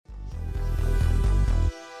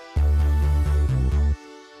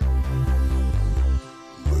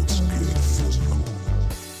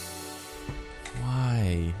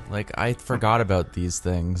like I forgot about these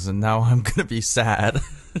things, and now I'm gonna be sad.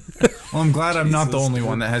 Well, I'm glad I'm not the only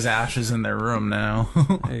one that has ashes in their room now.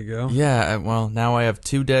 There you go. Yeah, well, now I have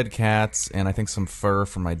 2 dead cats, and I think some fur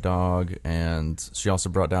from my dog, and she also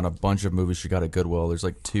brought down a bunch of movies she got at Goodwill. There's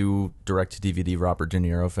like 2 direct-to-DVD Robert De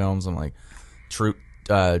Niro films. I'm like,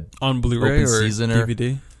 on Blu-ray or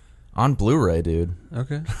DVD? On Blu-ray, dude.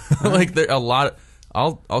 Okay. Like, there a lot.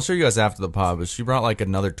 I'll show you guys after the pod, but she brought like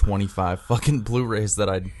another 25 fucking Blu-rays that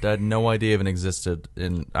I had no idea even existed.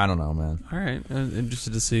 And I don't know, man. All right. I'm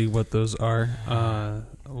interested to see what those are.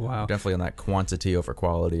 Wow. Definitely on that quantity over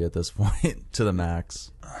quality at this point to the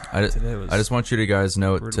max. I Today was just want you guys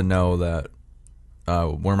know brutal. to know that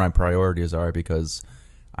where my priorities are, because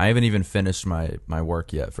I haven't even finished my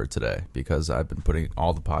work yet for today, because I've been putting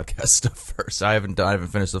all the podcast stuff first. I haven't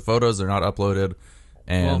finished the photos. They're not uploaded.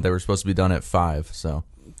 And they were supposed to be done at 5, so.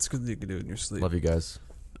 It's good that you can do it in your sleep. Love you guys.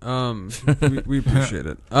 We appreciate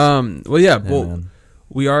it. Well, yeah, Man.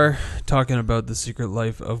 we are talking about the secret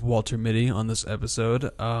life of Walter Mitty on this episode.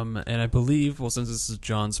 And I believe, well, since this is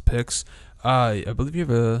John's picks, I believe you have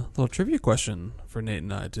a little trivia question for Nate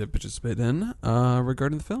and I to participate in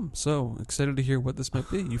regarding the film. So, excited to hear what this might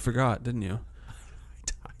be. You forgot, didn't you?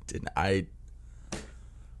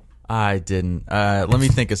 I didn't. Let me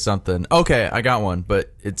think of something. Okay, I got one,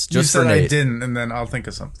 but it's just for Nate. You said I didn't, and then I'll think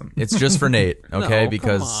of something. It's just for Nate, okay? No,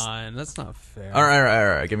 because come on, that's not fair. All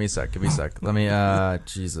right. Give me a sec. Let me.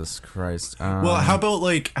 Jesus Christ. Well, how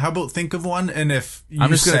about think of one, and if you I'm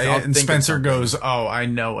just gonna- say I'll it and think of Spencer something. goes, "Oh, I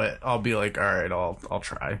know it," I'll be like, "All right, I'll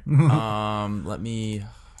try." Let me.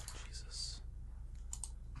 Jesus.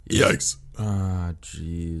 Yikes!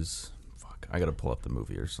 Jeez. Fuck. I gotta pull up the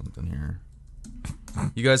movie or something here.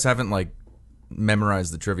 You guys haven't like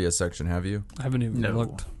memorized the trivia section, have you? I haven't even No.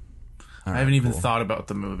 looked. All I haven't right, even cool. thought about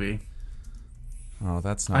the movie. Oh,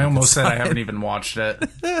 that's not. I a almost good said I sign. haven't even watched it.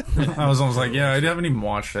 I was almost like, yeah, I haven't even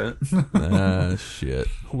watched it. Shit.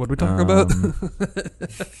 What are we talking about?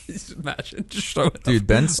 Just imagine, just show it. Dude,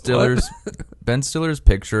 Ben Stiller's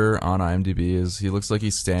picture on IMDb is he looks like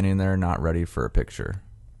he's standing there not ready for a picture.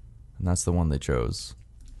 And that's the one they chose.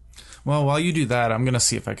 Well, while you do that, I'm gonna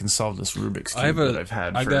see if I can solve this Rubik's cube that I've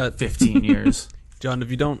had for 15 years. John, if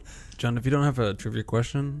you don't have a trivia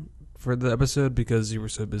question for the episode because you were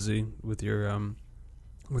so busy with your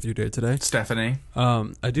day today, Stephanie,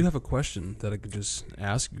 I do have a question that I could just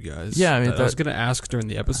ask you guys. Yeah, I mean, I was going to ask during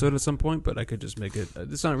the episode at some point, but I could just make it.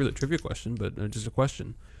 It's not really a trivia question, but just a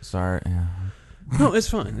question. Sorry. Yeah. No, it's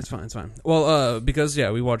fine. It's fine. Well, because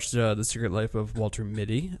we watched The Secret Life of Walter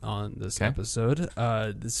Mitty on this episode.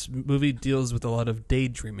 This movie deals with a lot of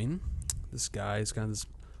daydreaming. This guy is kind of this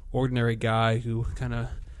ordinary guy who kind of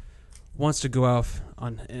wants to go off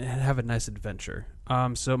on and have a nice adventure.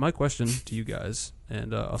 So my question to you guys,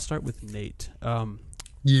 and I'll start with Nate.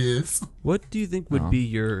 yes. What do you think would be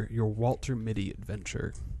your Walter Mitty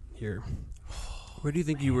adventure here? Where do you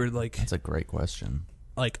think you were like? That's a great question.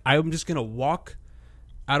 Like, I'm just going to walk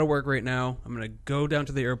out of work right now. I'm going to go down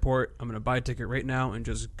to the airport. I'm going to buy a ticket right now and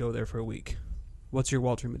just go there for a week. What's your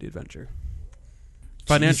Walter Mitty adventure?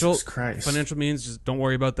 Jesus Christ. Financial means, just don't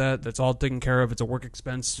worry about that. That's all taken care of. It's a work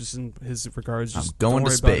expense, just in his regards. Just I'm going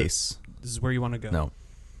don't to worry about it. space. This is where you want to go. No.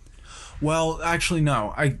 Well, actually,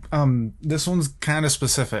 no. This one's kind of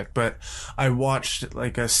specific, but I watched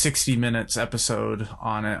like a 60 minutes episode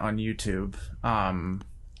on it on YouTube.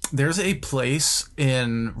 There's a place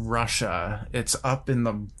in Russia. It's up in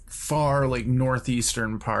the far, like,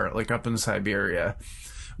 northeastern part, like up in Siberia,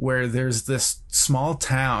 where there's this small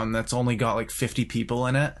town that's only got like 50 people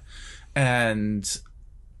in it, and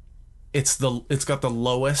it's got the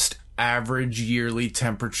lowest average yearly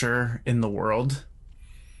temperature in the world.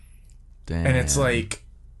 Damn. And it's like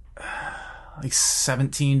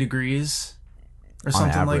 17 degrees or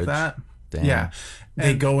something average. like that. Damn. Yeah.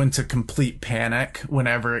 They go into complete panic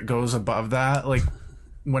whenever it goes above that. Like,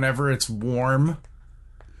 whenever it's warm,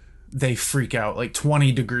 they freak out. Like,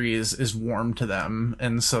 20 degrees is warm to them,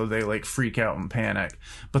 and so they like freak out and panic.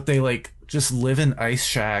 But they like just live in ice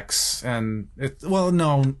shacks, and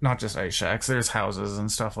no, not just ice shacks. There's houses and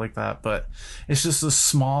stuff like that, but it's just a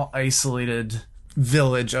small isolated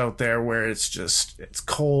village out there where it's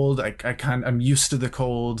cold. I'm used to the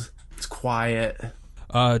cold. It's quiet.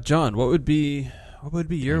 John, what would be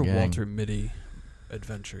your Gang. Walter Mitty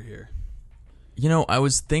adventure here? You know, I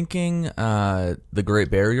was thinking the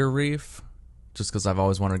Great Barrier Reef, just because I've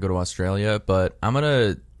always wanted to go to Australia, but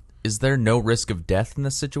is there no risk of death in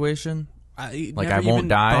this situation? I Like, never I won't even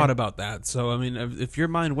die? thought about that. So, I mean, if your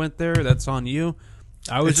mind went there, that's on you.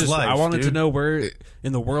 I wanted to know where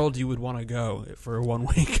in the world you would want to go for 1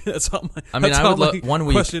 week. That's all my. I mean, that's I would all love my 1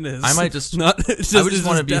 week. Question is, I might just. not. I would just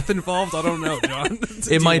want to be death involved. I don't know, John.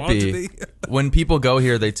 It might be. When people go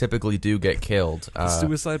here, they typically do get killed.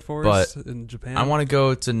 Suicide Forest in Japan. I want to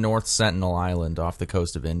go to North Sentinel Island off the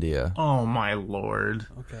coast of India. Oh my lord!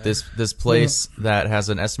 Okay. This place that has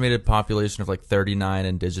an estimated population of like 39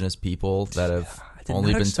 indigenous people that have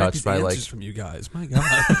only been touched by like from you guys. My God,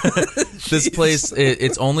 this place.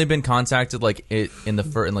 It's only been contacted like in the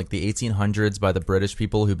 1800s by the British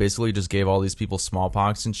people who basically just gave all these people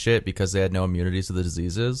smallpox and shit because they had no immunity to the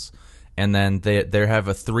diseases. And then they have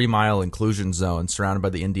a 3-mile inclusion zone surrounded by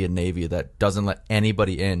the Indian Navy that doesn't let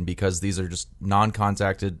anybody in because these are just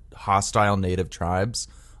non-contacted, hostile native tribes.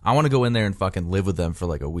 I want to go in there and fucking live with them for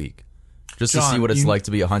like a week, just to see what it's like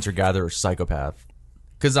to be a hunter-gatherer psychopath.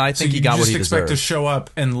 Because I think he got what he deserved. You just expect to show up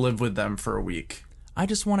and live with them for a week. I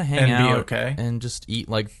just want to hang out be okay and just eat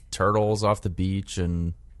like turtles off the beach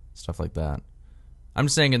and stuff like that. I'm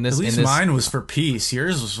just saying in this. At least mine was for peace.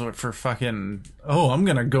 Yours was for fucking. Oh, I'm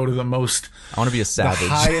gonna go to the most. I want to be a savage. The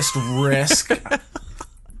highest risk.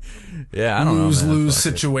 Yeah, I don't know. Lose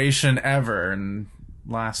situation ever and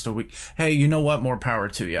last a week. Hey, you know what? More power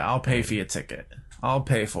to you. I'll pay for your ticket. I'll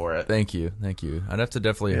pay for it. Thank you. I'd have to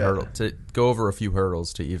definitely go over a few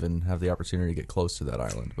hurdles to even have the opportunity to get close to that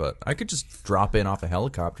island. But I could just drop in off a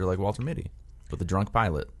helicopter like Walter Mitty with a drunk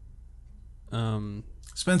pilot.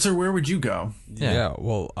 Spencer, where would you go? Yeah,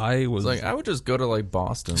 well, I was like, I would just go to like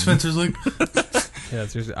Boston. Spencer's like, yeah,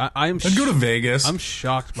 seriously, I'd go to Vegas. I'm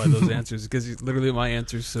shocked by those answers because literally my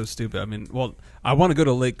answer is so stupid. I mean, well, I want to go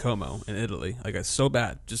to Lake Como in Italy. Like, it's so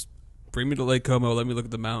bad. Just bring me to Lake Como. Let me look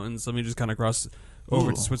at the mountains. Let me just kind of cross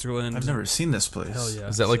over to Switzerland. I've never seen this place. Hell yeah!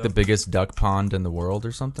 Is that like the biggest duck pond in the world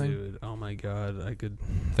or something? Dude, oh my God, I could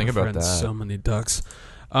think about that. So many ducks,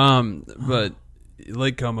 but.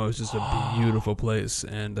 Lake Como is just a beautiful place,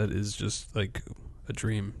 and that is just like a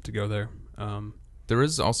dream to go there. There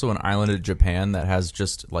is also an island in Japan that has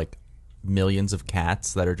just like millions of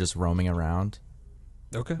cats that are just roaming around.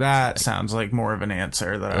 Okay, that sounds like more of an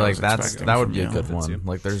answer that I was expecting. That would be a good one.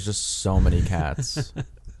 Like, there's just so many cats,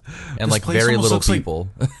 and like very little people.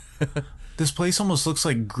 This place almost looks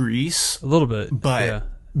like Greece, a little bit, but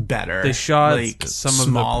better. They shot like some of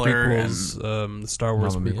the prequels, the Star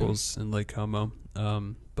Wars prequels in Lake Como.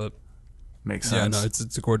 But makes sense. Yeah, no,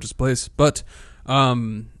 it's a gorgeous place. But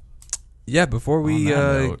yeah, before we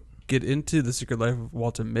get into the Secret Life of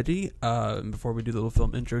Walter Mitty, before we do the little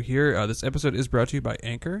film intro here, this episode is brought to you by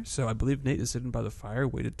Anchor. So I believe Nate is sitting by the fire,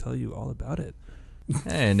 waiting to tell you all about it.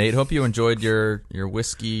 Hey, Nate, hope you enjoyed your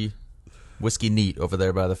whiskey neat over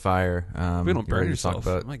there by the fire. We don't burn yourself.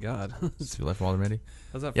 About My God. Secret Life of Walter Mitty.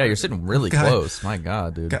 How's that? Yeah, you're sitting really close. My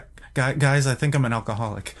God, dude. Guys, I think I'm an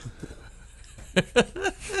alcoholic.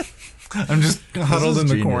 I'm just huddled in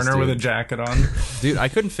the corner with a jacket on. Dude, I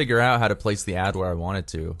couldn't figure out how to place the ad where I wanted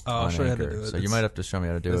to. I'll show you how to do it. So you might have to show me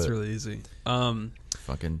how to do it. It's really easy.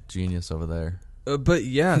 Fucking genius over there. But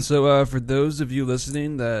yeah, so for those of you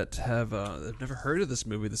listening that have never heard of this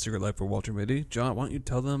movie, The Secret Life of Walter Mitty, John, why don't you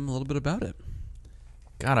tell them a little bit about it?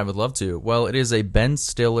 God, I would love to. Well, it is a Ben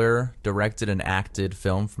Stiller directed and acted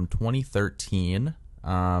film from 2013.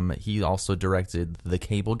 He also directed The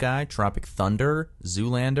Cable Guy, Tropic Thunder,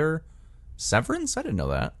 Zoolander, Severance. I didn't know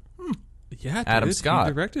that. Yeah, Adam Scott.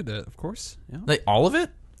 He directed it, of course. Yeah. Like all of it?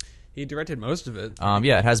 He directed most of it.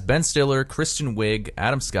 Yeah, it has Ben Stiller, Kristen Wiig,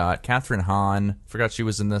 Adam Scott, Katherine Hahn. Forgot she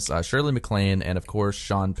was in this. Shirley MacLaine, and of course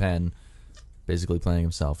Sean Penn, basically playing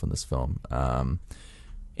himself in this film.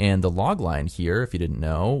 And the logline here, if you didn't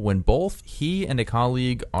know, when both he and a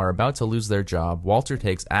colleague are about to lose their job, Walter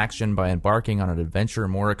takes action by embarking on an adventure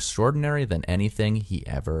more extraordinary than anything he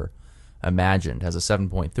ever imagined. Has a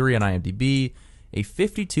 7.3 on IMDb, a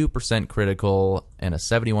 52% critical, and a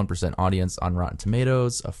 71% audience on Rotten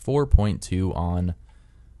Tomatoes, a 4.2 on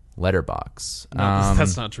Letterboxd. No,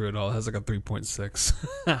 that's not true at all. It has like a 3.6.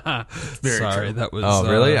 Sorry, true. That was.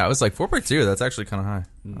 Oh, really? I was like 4.2. That's actually kind of high.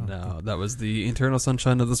 No, that was the Eternal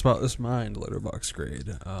Sunshine of the Spotless Mind Letterboxd grade.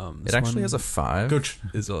 It actually has a 5. Go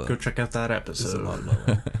check out that episode. Is a lot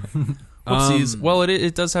lower. Whoopsies. Well,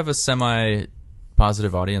 it does have a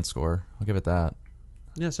semi-positive audience score. I'll give it that.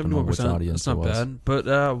 Yeah, 71%. That's not bad.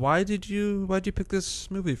 But why did you pick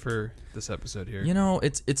this movie for this episode here? You know,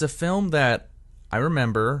 it's a film that I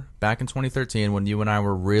remember back in 2013 when you and I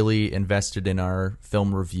were really invested in our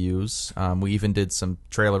film reviews. We even did some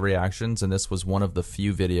trailer reactions, and this was one of the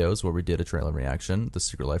few videos where we did a trailer reaction, The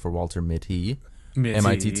Secret Life of Walter Mitty.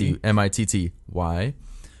 M-I-T-T-Y.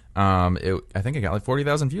 I think it got like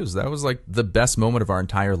 40,000 views. That was like the best moment of our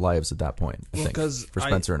entire lives at that point. I think, because for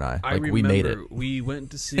Spencer and I, like remember we made it. We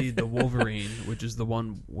went to see the Wolverine, which is the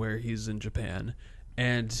one where he's in Japan,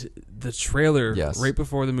 and the trailer right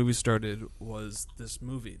before the movie started was this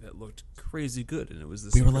movie that looked crazy good, and it was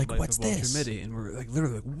this. We were like, "What's this?" Mitty, and we were like,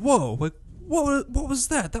 literally, like, "Whoa! Like, what was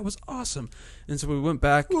that? That was awesome!" And so we went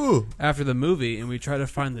back after the movie, and we tried to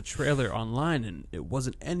find the trailer online, and it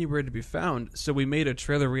wasn't anywhere to be found. So we made a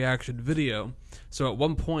trailer reaction video. So at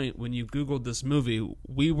one point, when you Googled this movie,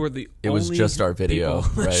 we were the it was only just our video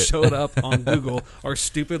that right? showed up on Google. Our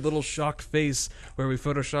stupid little shocked face where we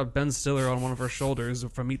photoshopped Ben Stiller on one of our shoulders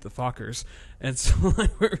from Meet the Fockers, and so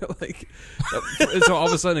like, we were like, so all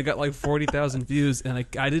of a sudden it got like 40,000 views, and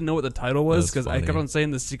I didn't know what the title was because I kept on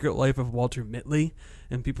saying The Secret Life of Walter Mitty,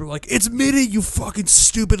 and people were like, "It's Mitty, you fucking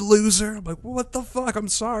stupid loser." I'm like, "What the fuck? I'm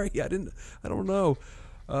sorry, I don't know."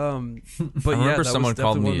 But I remember that someone was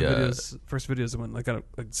called definitely me one of the first videos that went like got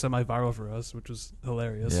like semi-viral for us, which was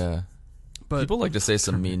hilarious. Yeah. But people like to say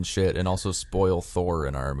some mean shit and also spoil Thor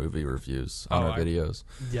in our movie reviews on our videos.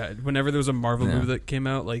 Yeah, whenever there was a Marvel movie that came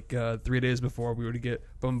out, like 3 days before, we would get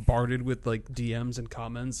bombarded with like DMs and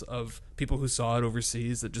comments of people who saw it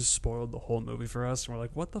overseas that just spoiled the whole movie for us. And we're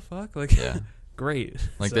like, what the fuck? Like, great.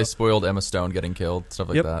 Like they spoiled Emma Stone getting killed, stuff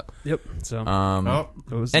like that. Yep. So,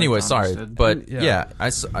 anyway, sorry, but I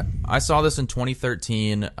saw this in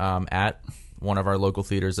 2013 at one of our local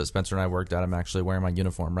theaters that Spencer and I worked at. I'm actually wearing my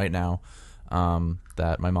uniform right now.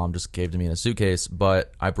 That my mom just gave to me in a suitcase,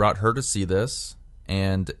 but I brought her to see this,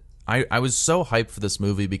 and I was so hyped for this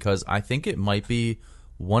movie because I think it might be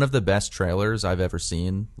one of the best trailers I've ever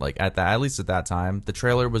seen. Like at least at that time, the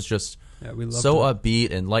trailer was just so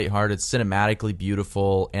upbeat and lighthearted, cinematically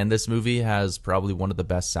beautiful, and this movie has probably one of the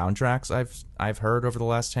best soundtracks I've heard over the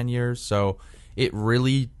last 10 years. So it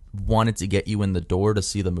really wanted to get you in the door to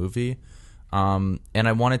see the movie. And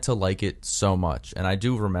I wanted to like it so much, and I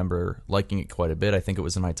do remember liking it quite a bit. I think it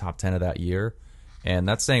was in my top 10 of that year, and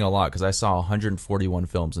that's saying a lot because I saw 141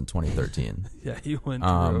 films in 2013. Yeah, you went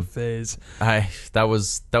through a phase. That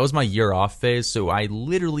was my year off phase, so I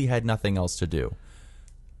literally had nothing else to do,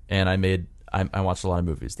 and I watched a lot of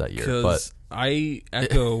movies that year. But I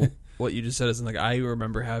echo what you just said. Is like I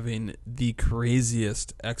remember having the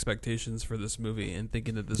craziest expectations for this movie and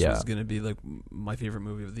thinking that this was going to be like my favorite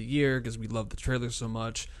movie of the year because we loved the trailer so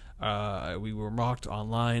much. We were mocked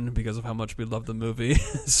online because of how much we loved the movie.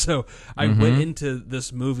 So I went into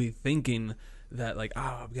this movie thinking that like,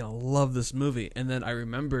 I'm gonna love this movie, and then I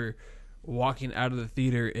remember walking out of the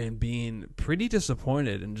theater and being pretty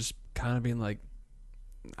disappointed and just kind of being like,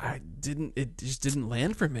 it just didn't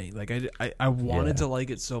land for me. Like I wanted to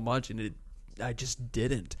like it so much, and I just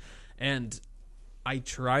didn't. And I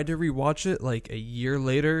tried to rewatch it like a year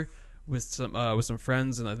later with some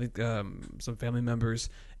friends and I think some family members,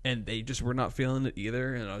 and they just were not feeling it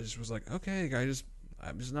either. And I just was like, okay,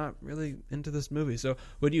 I'm just not really into this movie. So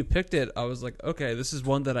when you picked it, I was like, okay, this is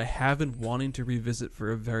one that I have been wanting to revisit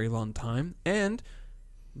for a very long time. And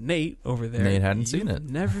Nate over there, Nate hadn't seen it.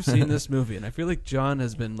 Never seen this movie, and I feel like John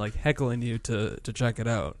has been like heckling you to check it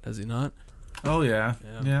out. Has he not? Oh yeah.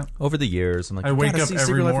 Over the years, I'm like, I wake up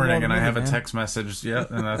every morning and I have a text message.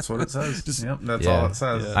 And that's what it says. That's all it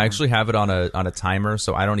says. I actually have it on a timer,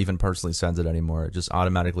 so I don't even personally send it anymore. It just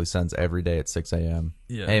automatically sends every day at 6 a.m.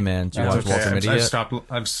 Yeah. Hey man, do you watch Walter Mitty yet?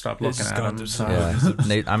 I've stopped looking at him. So.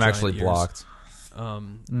 Nate, I'm actually blocked.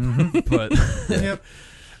 But yep.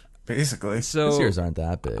 Basically, so these years aren't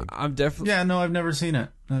that big. I'm definitely I've never seen it.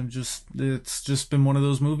 It's just been one of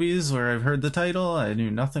those movies where I've heard the title. I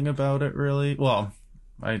knew nothing about it really. Well,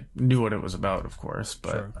 I knew what it was about, of course,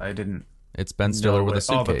 but I didn't. It's Ben Stiller with a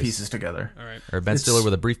suitcase. All the pieces together. All right. Or Ben Stiller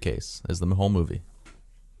with a briefcase is the whole movie.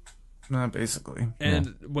 Basically.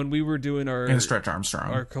 And when we were doing and Stretch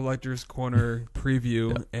Armstrong, our Collector's Corner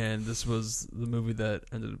preview, and this was the movie that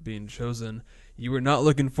ended up being chosen, you were not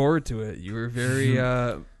looking forward to it. You were very,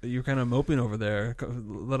 you were kind of moping over there,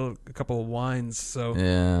 a couple of wines. So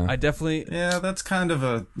I definitely, that's kind of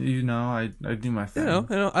a, I do my thing.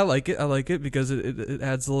 I like it because it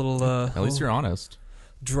adds a little. At least you're honest.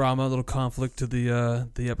 Drama, a little conflict to the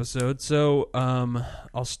episode. So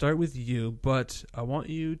I'll start with you, but I want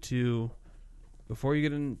you to, before you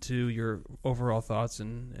get into your overall thoughts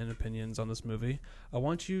and opinions on this movie, I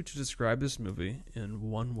want you to describe this movie in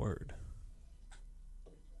one word.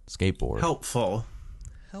 Skateboard. Helpful.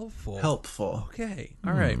 Okay.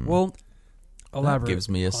 All right. Well, elaborate. That gives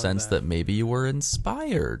me a sense that maybe you were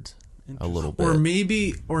inspired a little bit. Or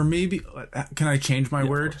maybe, can I change my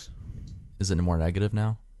word? Is it more negative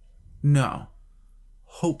now? No.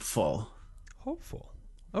 Hopeful.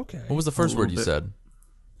 Okay. What was the first word you said?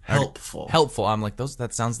 Helpful. Helpful. I'm like those.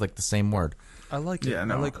 That sounds like the same word. I like it. Yeah,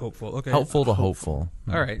 no. I like hopeful. Okay. Helpful to hopeful.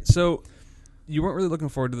 All right. So you weren't really looking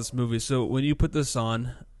forward to this movie. So when you put this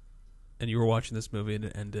on and you were watching this movie and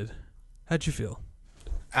it ended, how'd you feel?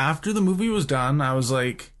 After the movie was done, I was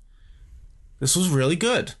like, this was really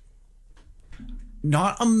good.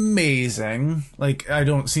 Not amazing. Like, I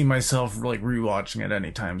don't see myself like rewatching it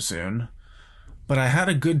anytime soon. But I had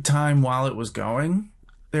a good time while it was going.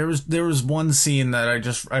 There was one scene that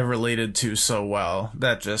I related to so well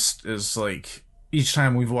that just is like, each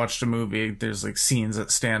time we've watched a movie, there's like scenes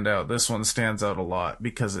that stand out. This one stands out a lot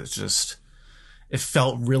because it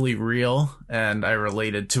felt really real and I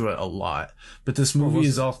related to it a lot. But this movie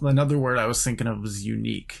is also, another word I was thinking of was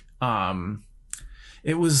unique.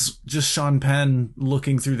 It was just Sean Penn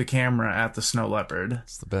looking through the camera at the snow leopard.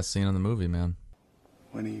 It's the best scene in the movie, man.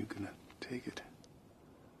 When are you gonna take it?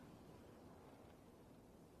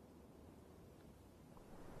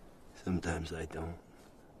 Sometimes I don't.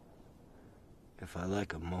 If I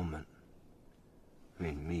like a moment, I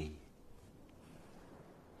mean me,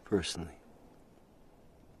 personally,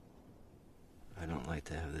 I don't like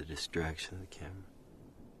to have the distraction of the camera.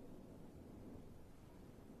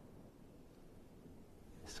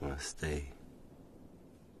 I just want to stay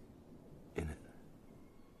in it.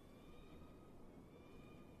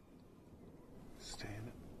 Stay in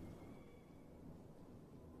it.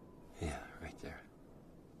 Yeah, right there.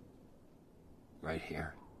 Right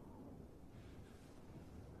here.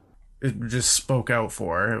 It just spoke out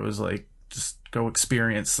for her. It was like, just go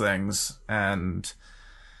experience things. And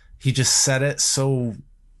he just said it so,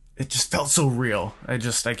 it just felt so real. I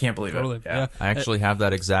can't believe it. Yeah. I actually have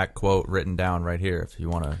that exact quote written down right here if you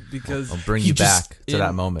want to. Because I'll bring you back to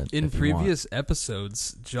that moment. In if you previous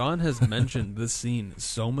episodes, John has mentioned this scene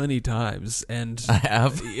so many times, and I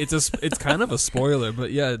have. It's kind of a spoiler,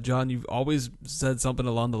 but yeah, John, you've always said something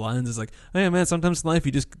along the lines is like, "Hey man, sometimes in life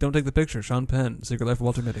you just don't take the picture." Sean Penn, Secret Life of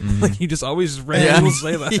Walter Mitty. Like you just always randomly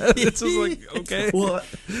say that. It's just like okay. Well,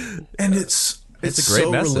 and it's a great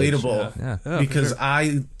so message. relatable. Yeah, because sure.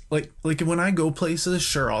 I like when I go places,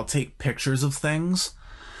 sure, I'll take pictures of things,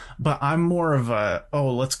 but I'm more of a,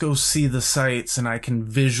 let's go see the sights and I can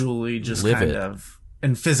visually just Live kind it. of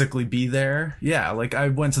and physically be there. Yeah, like I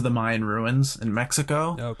went to the Mayan ruins in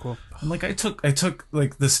Mexico. Oh, cool. And like I took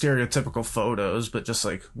like the stereotypical photos, but just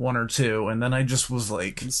like one or two, and then I just was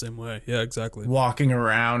like The same way. Yeah, exactly. walking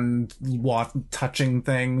around, touching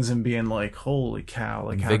things, and being like, "Holy cow!"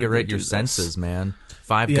 Like, how did they Invigorate do your this? senses, man.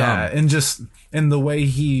 Five Yeah, gum. and the way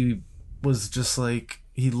he was just like,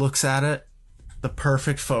 he looks at it, the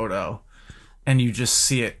perfect photo, and you just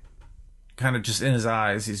see it kind of just in his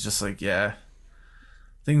eyes. He's just like, yeah,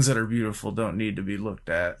 things that are beautiful don't need to be looked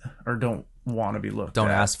at or don't want to be looked at. Don't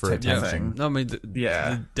ask for type of attention. thing. No, I mean,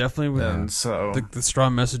 Yeah. definitely with And so the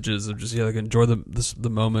strong messages of just like enjoy the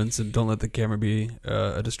moments and don't let the camera be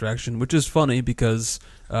a distraction, which is funny because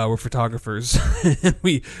we're photographers and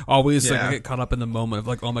we always like get caught up in the moment of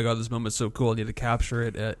like, oh my god, this moment's so cool, I need to capture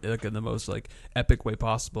it like in the most like epic way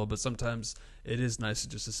possible. But sometimes it is nice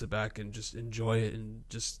just to sit back and just enjoy it and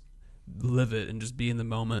just live it and just be in the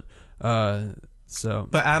moment.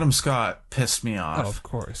 but Adam Scott pissed me off. Oh, of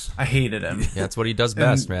course. I hated him. Yeah, that's what he does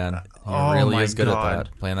best, man. He oh really my is good God. at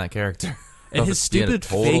that, playing that character. And his Being a stupid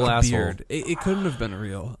total fake asshole. beard, it couldn't have been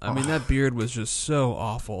real. I mean, that beard was just so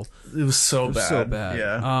awful. It was so It was bad. so bad.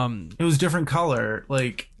 Yeah. It was different color,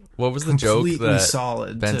 like What was the joke completely that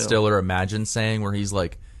solid. Ben too. Stiller imagined saying where he's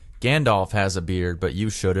like, Gandalf has a beard, but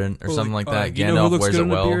you shouldn't, or something like that. You know who Gandalf looks wears good it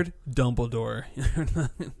in a well, beard? Dumbledore.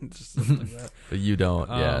 Just something like that. but you don't.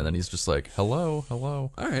 Yeah, and then he's just like, hello.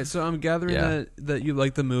 All right, so I'm gathering Yeah. that you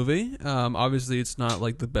like the movie. Obviously, it's not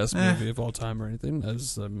like the best movie of all time or anything,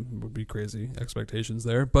 as would be crazy expectations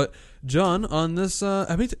there. But John, on this,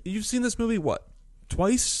 I mean, you've seen this movie what?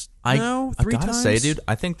 Twice now? I 3 gotta times? say, dude,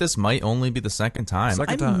 I think this might only be the second time.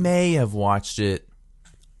 Second I time. may have watched it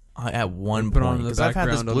at one Put point on in the because I've had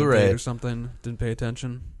this background on a date Blu-ray. or something. Didn't pay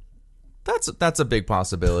attention. That's a big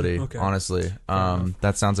possibility, Okay. honestly.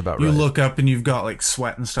 That sounds about You right. look up and you've got like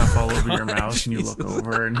sweat and stuff all over your mouth, and you look Jesus.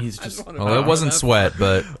 over and he's just Well, it wasn't sweat,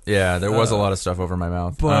 but yeah, there was a lot of stuff over my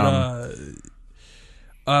mouth. But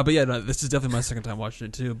yeah, no, this is definitely my second time watching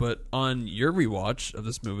it too. But on your rewatch of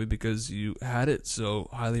this movie, because you had it so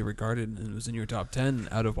highly regarded and it was in your top 10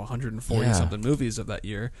 out of 140 Yeah. something movies of that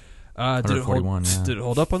year, did it 141, yeah. did it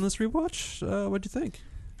hold up on this rewatch? What'd you think?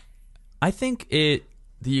 I think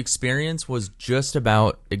the experience was just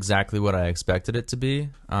about exactly what I expected it to be.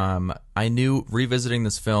 I knew revisiting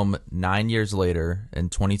this film 9 years later in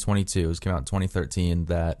 2022, it came out in 2013,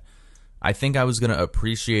 that I think I was going to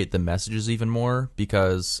appreciate the messages even more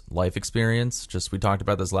because life experience. Just we talked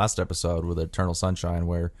about this last episode with Eternal Sunshine,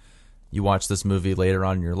 where you watch this movie later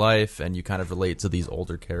on in your life and you kind of relate to these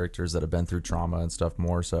older characters that have been through trauma and stuff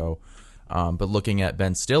more so. But looking at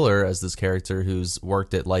Ben Stiller as this character who's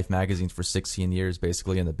worked at Life magazine for 16 years,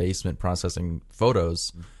 basically in the basement processing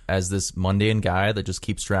photos, as this mundane guy that just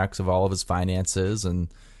keeps tracks of all of his finances and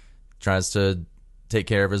tries to take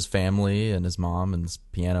care of his family and his mom and his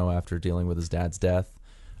piano after dealing with his dad's death,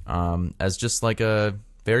 as just like a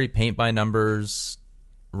very paint by numbers,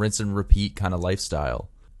 rinse and repeat kind of lifestyle.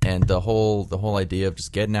 And the whole idea of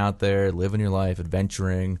just getting out there, living your life,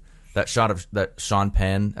 adventuring. That shot of that Sean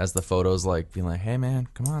Penn as the photos, like being like, "Hey man,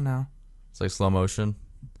 come on now." It's like slow motion.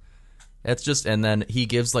 It's just, and then he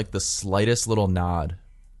gives like the slightest little nod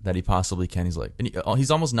that he possibly can. He's like, and he's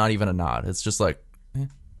almost not even a nod. It's just like, eh.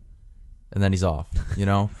 And then he's off, you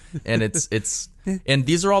know. And it's and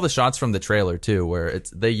these are all the shots from the trailer too, where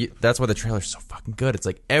that's why the trailer's so fucking good. It's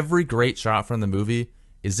like every great shot from the movie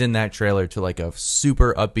is in that trailer to like a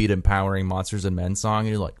super upbeat, empowering Monsters and Men song, and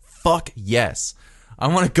you're like, fuck yes. I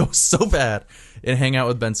want to go so bad and hang out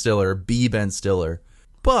with Ben Stiller, be Ben Stiller.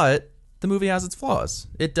 But the movie has its flaws.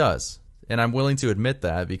 It does. And I'm willing to admit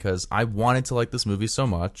that because I wanted to like this movie so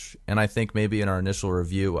much. And I think maybe in our initial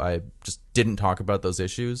review, I just didn't talk about those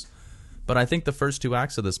issues. But I think the first 2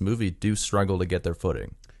 acts of this movie do struggle to get their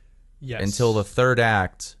footing. Yes. Until the third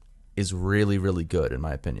act is really, really good, in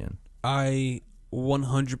my opinion. I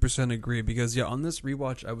 100% agree because, yeah, on this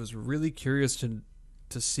rewatch, I was really curious to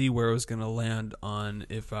see where it was going to land on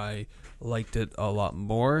if I liked it a lot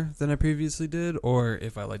more than I previously did or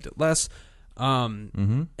if I liked it less.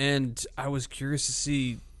 And I was curious to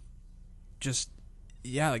see just,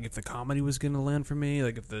 like if the comedy was going to land for me,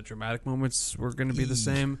 like if the dramatic moments were going to be the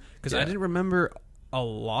same. Because I didn't remember a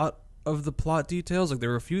lot of the plot details. Like there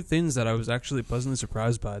were a few things that I was actually pleasantly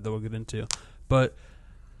surprised by that we'll get into. But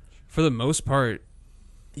for the most part,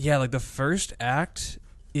 like the first act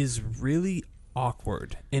is really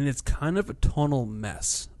awkward and it's kind of a tonal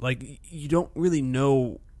mess. Like you don't really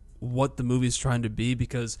know what the movie's trying to be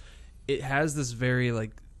because it has this very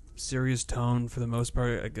like serious tone for the most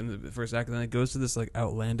part, like in the first act, and then it goes to this like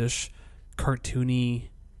outlandish, cartoony,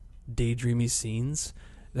 daydreamy scenes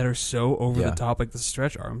that are so over the top. Like the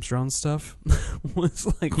Stretch Armstrong stuff was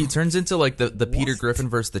like he turns into like the Peter Griffin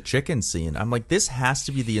versus the chicken scene. I'm like, this has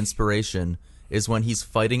to be the inspiration, is when he's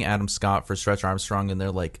fighting Adam Scott for Stretch Armstrong and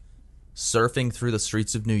they're like surfing through the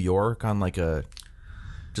streets of New York on like a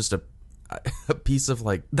piece of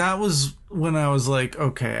like. That was when I was like,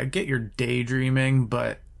 okay, I get your daydreaming,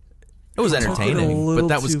 but it was entertaining, but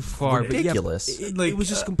that was too far, ridiculous. It was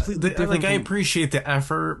just completely different. Like I appreciate the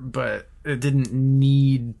effort, but it didn't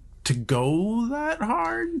need to go that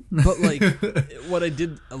hard. But like, what I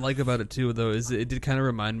did like about it too, though, is it did kind of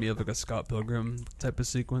remind me of like a Scott Pilgrim type of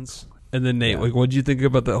sequence. And then Nate, like, what did you think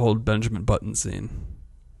about that whole Benjamin Button scene?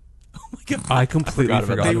 Oh my god! I completely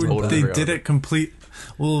forgot. They did it complete.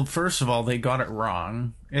 Well, first of all, they got it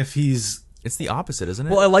wrong. It's the opposite, isn't it?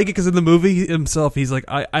 Well, I like it because in the movie himself, he's like,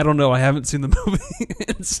 I don't know, I haven't seen the movie,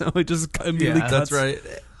 and so it just immediately cuts that's right.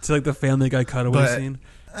 to like the Family Guy cutaway scene.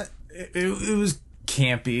 It was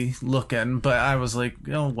campy looking, but I was like,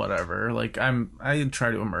 whatever. Like I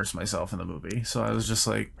try to immerse myself in the movie, so I was just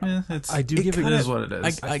like, it is what it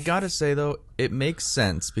is. I gotta say though, it makes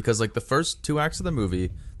sense because like the first 2 acts of the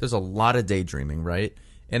movie, there's a lot of daydreaming, right?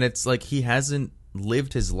 And it's like he hasn't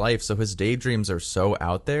lived his life, so his daydreams are so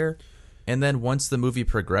out there. And then once the movie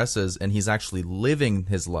progresses and he's actually living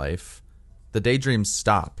his life, the daydreams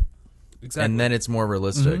stop. Exactly. And then it's more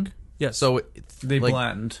realistic. Mm-hmm. Yes. So they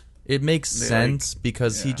blend. It makes sense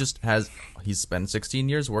because he's spent 16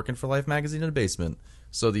 years working for Life magazine in a basement.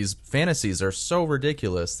 So these fantasies are so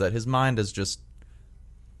ridiculous that his mind is just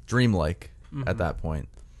dreamlike at that point.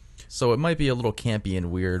 So it might be a little campy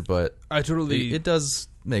and weird, but it does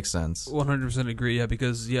make sense. 100% agree, yeah,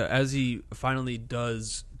 because as he finally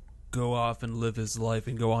does go off and live his life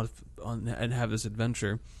and go on and have this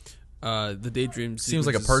adventure, the daydream seems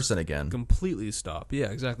like a person again. Completely stop. Yeah,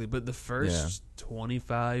 exactly. But the first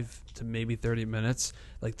 25 to maybe 30 minutes,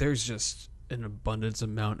 like there's just an abundance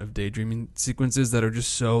amount of daydreaming sequences that are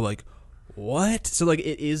just so like, what? So like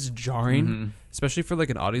it is jarring, especially for like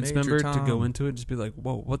an audience member to go into it and just be like,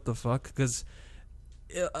 whoa, what the fuck? Because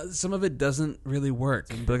some of it doesn't really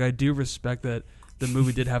work. And like I do respect that the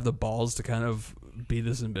movie did have the balls to kind of be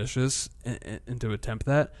this ambitious and to attempt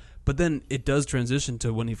that. But then it does transition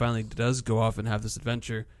to when he finally does go off and have this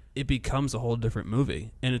adventure, it becomes a whole different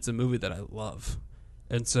movie. And it's a movie that I love.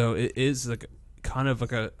 And so it is like kind of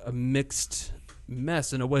like a mixed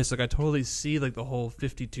mess in a way. So like I totally see like the whole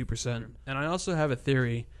 52%. And I also have a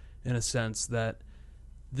theory in a sense that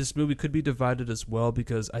this movie could be divided as well,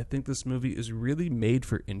 because I think this movie is really made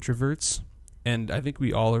for introverts, and I think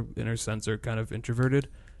we all are, in our sense, are kind of introverted,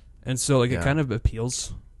 and so like it kind of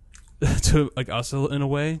appeals to like us in a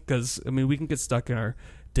way, because I mean we can get stuck in our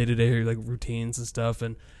day-to-day like routines and stuff,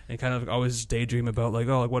 and kind of always daydream about like,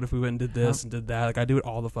 oh, like what if we went and did this and did that. Like I do it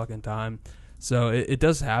all the fucking time. So it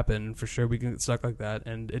does happen for sure. We can get stuck like that,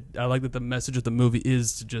 and I like that the message of the movie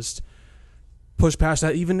is to just push past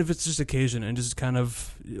that, even if it's just occasion, and just kind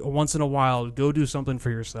of once in a while go do something for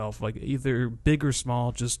yourself, like either big or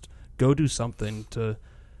small. Just go do something to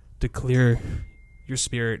clear your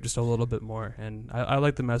spirit just a little bit more. And I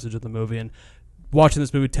like the message of the movie, and watching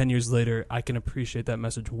this movie 10 years later, I can appreciate that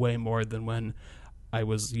message way more than when I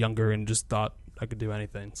was younger and just thought I could do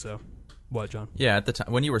anything. So what, John? Yeah, at the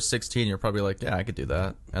time when you were 16, you're probably like, yeah, I could do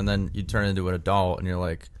that, and then you turn into an adult and you're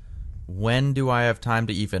like, when do I have time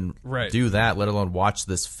to even do that, let alone watch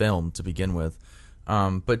this film to begin with?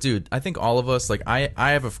 But dude, I think all of us, like I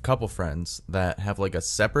have a couple friends that have like a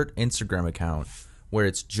separate Instagram account where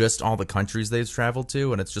it's just all the countries they've traveled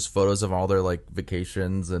to, and it's just photos of all their like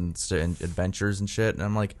vacations and adventures and shit. And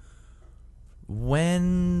I'm like,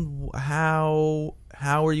 how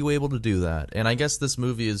are you able to do that? And I guess this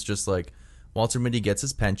movie is just like Walter Mitty gets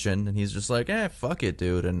his pension and he's just like, fuck it,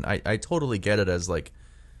 dude. And I totally get it as like,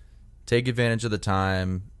 take advantage of the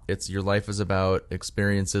time. It's your life is about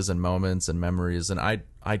experiences and moments and memories, and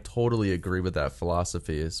I totally agree with that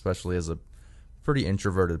philosophy, especially as a pretty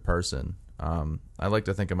introverted person. I like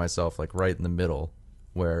to think of myself like right in the middle,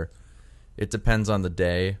 where it depends on the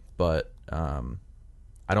day, but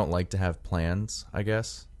I don't like to have plans, I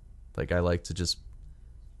guess. Like I like to just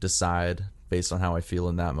decide based on how I feel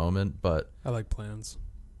in that moment. But I like plans.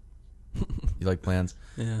 You like plans?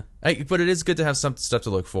 Yeah. But it is good to have some stuff to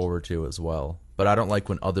look forward to as well. But I don't like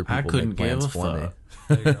when other people make plans for me.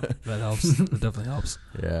 There you go. That helps. That definitely helps.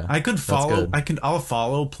 Yeah. I could follow. I'll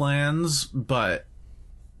follow plans, but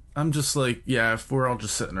I'm just like, yeah. If we're all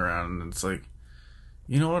just sitting around and it's like,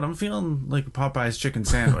 you know what, I'm feeling like a Popeye's chicken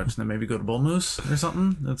sandwich, and then maybe go to Bull Moose or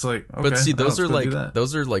something. It's like, okay, but see, those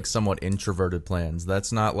let's are like somewhat introverted plans.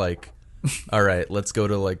 That's not like, all right, let's go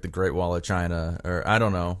to like the Great Wall of China, or I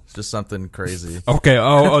don't know, just something crazy. Okay.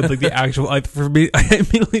 Oh, like the actual. Like for me, I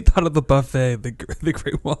immediately thought of the buffet, the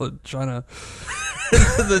Great Wall of China.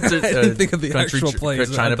 I didn't think of the actual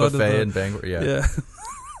place. China buffet in Bangor. Yeah.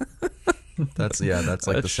 That's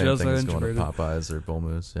like the same thing as going to Popeyes or Bull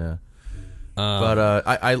Moose. Yeah.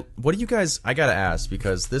 But what do you guys? I gotta ask,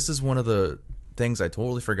 because this is one of the things I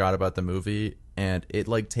totally forgot about the movie, and it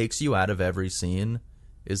like takes you out of every scene.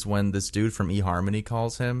 Is when this dude from eHarmony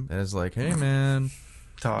calls him and is like, "Hey man,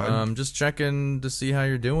 Todd, just checking to see how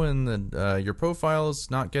you're doing, and your profile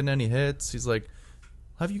is not getting any hits." He's like,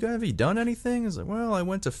 have you done anything? He's like, well, I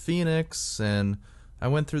went to Phoenix and I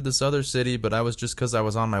went through this other city, but I was just because I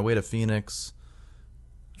was on my way to Phoenix.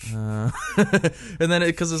 And then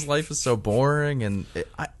because his life is so boring, and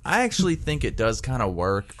I actually think it does kind of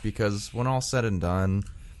work, because when all said and done,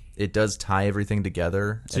 it does tie everything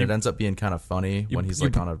together, and it ends up being kind of funny when he's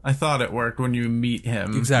like on a... I thought it worked when you meet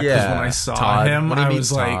him. Exactly. Because when I saw him, I was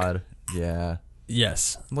Todd, like... Yeah.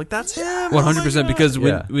 Yes. I'm like, that's him. 100%, because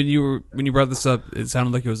when you brought this up, it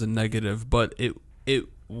sounded like it was a negative, but it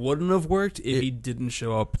wouldn't have worked if he didn't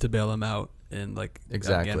show up to bail him out in like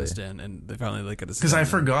Afghanistan, and they finally like got to... Because I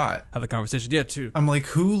forgot. Have the conversation. Yeah, too. I'm like,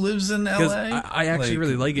 who lives in LA? Because I actually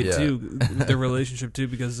really like it too, their relationship too,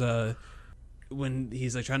 because when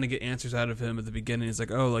he's like trying to get answers out of him at the beginning, he's like,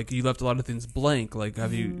 oh, like you left a lot of things blank, like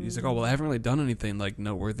have you... He's like, oh, well, I haven't really done anything like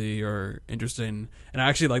noteworthy or interesting. And I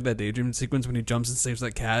actually like that daydream sequence when he jumps and saves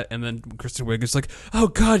that cat, and then Kristen Wiig is like, oh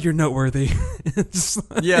god, you're noteworthy.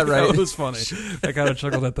 Yeah, right. It was funny. I kind of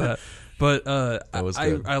chuckled at that. But that was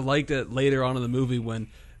good. I liked it later on in the movie when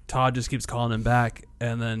Todd just keeps calling him back,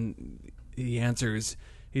 and then he answers.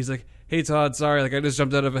 He's like, hey Todd, sorry, like I just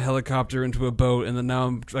jumped out of a helicopter into a boat, and then now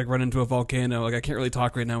I'm like running into a volcano. Like I can't really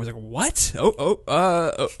talk right now. He's like, what?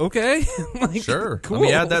 Okay. Like, sure. Cool. Let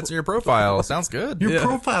me add that to your profile. Sounds good. Your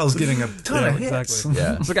profile's getting a ton of hits. Exactly.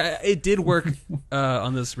 Yeah. It's like it did work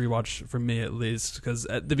on this rewatch for me at least, because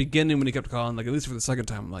at the beginning when he kept calling, like at least for the second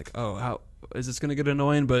time, I'm like, oh, how is this gonna get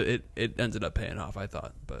annoying? But it ended up paying off, I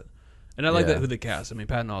thought. And I like that with the cast. I mean,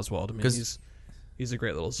 Patton Oswalt. I mean, he's a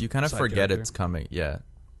great little. You kind of forget character. It's coming. Yeah.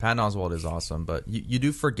 Patton Oswalt is awesome, but you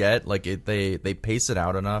do forget, like they pace it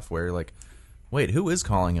out enough where you're like, wait, who is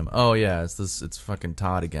calling him? Oh yeah, it's fucking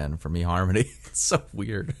Todd again from eHarmony. It's so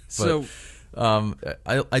weird. But,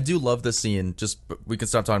 I do love the scene. Just we can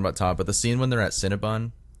stop talking about Todd, but the scene when they're at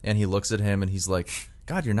Cinnabon and he looks at him and he's like,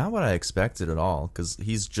 God, you're not what I expected at all, because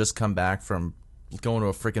he's just come back from going to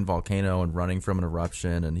a freaking volcano and running from an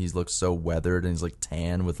eruption, and he looks so weathered, and he's like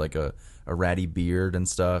tan with like a ratty beard and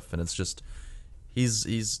stuff, and it's just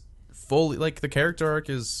he's fully, like, the character arc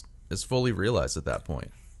is fully realized at that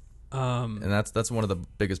point. And that's one of the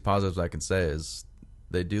biggest positives I can say is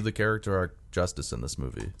they do the character arc justice in this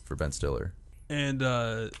movie for Ben Stiller. And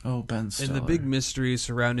Ben Stiller. And the big mystery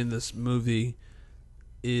surrounding this movie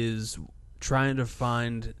is trying to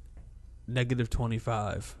find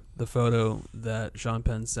 -25, the photo that Sean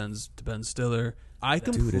Penn sends to Ben Stiller. I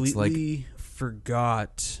completely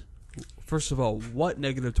forgot, first of all, what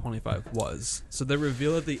 -25 was. So the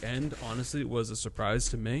reveal at the end, honestly, was a surprise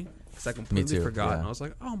to me, because I completely forgot. And I was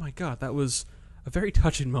like, oh my God, that was a very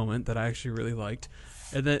touching moment that I actually really liked.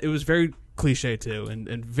 And then it was very cliche too,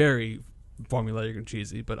 and very formulaic and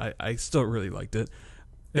cheesy, but I still really liked it.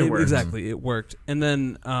 It worked. Exactly, it worked. And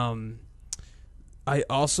then I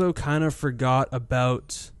also kind of forgot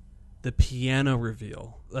about the piano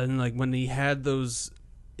reveal. And like when he had those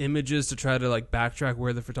images to try to like backtrack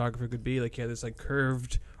where the photographer could be, like he had this like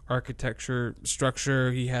curved architecture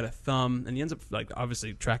structure, he had a thumb, and he ends up like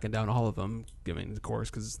obviously tracking down all of them, giving the course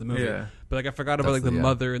because it's the movie. Yeah. But like I forgot about like the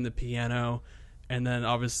mother and the piano, and then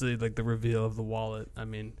obviously like the reveal of the wallet. I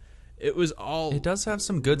mean, it was all. It does have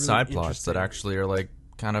some good really side plots that actually are like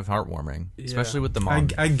kind of heartwarming, especially with the mom.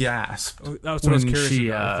 I gasped. That was what I was curious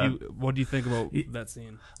about. What do you think about that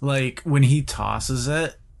scene? Like when he tosses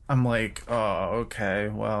it, I'm like, oh, okay,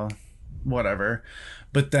 well, whatever.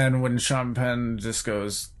 But then when Sean Penn just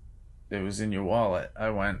goes, "It was in your wallet," I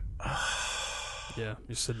went, oh. Yeah,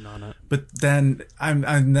 you're sitting on it. But then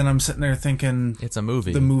I'm sitting there thinking, it's a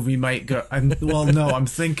movie. The movie might go.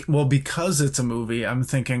 Because it's a movie, I'm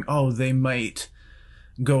thinking, oh, they might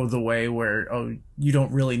go the way where, oh, you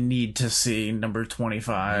don't really need to see number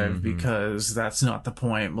 25 because that's not the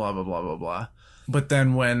point, blah blah blah blah blah. But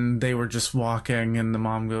then when they were just walking and the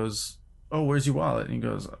mom goes, "Oh, where's your wallet?" and he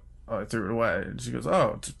goes, "Oh, I threw it away." And she goes,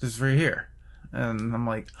 "Oh, it's right here." And I'm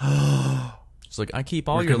like, oh. She's like, I keep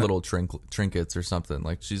all your little trinkets or something.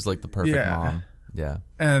 Like, she's like the perfect mom. Yeah.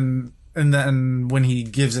 And then when he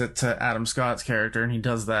gives it to Adam Scott's character and he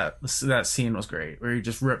does that scene was great, where he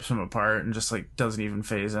just rips him apart and just like doesn't even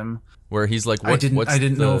faze him. Where he's like, I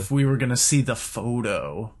didn't know if we were gonna see the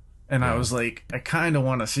photo. And I was like, I kind of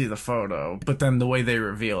want to see the photo, but then the way they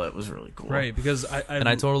reveal it was really cool. Right, because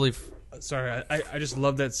I totally. Sorry, I just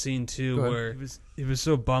love that scene too, where he was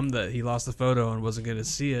so bummed that he lost the photo and wasn't going to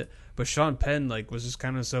see it. But Sean Penn like was just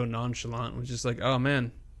kind of so nonchalant, was just like, "Oh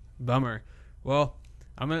man, bummer. Well,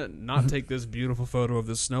 I'm gonna not take this beautiful photo of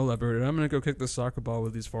this snow leopard, and I'm gonna go kick the soccer ball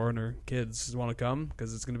with these foreigner kids. Want to come?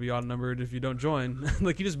 Because it's gonna be odd numbered if you don't join."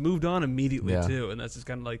 Like he just moved on immediately too, and that's just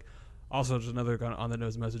kind of like also just another kind of on the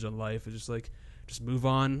nose message on life. It's just like just move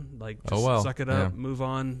on, like just suck it up, move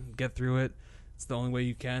on, get through it. It's the only way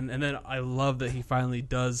you can. And then I love that he finally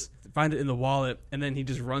does find it in the wallet, and then he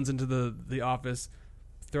just runs into the office,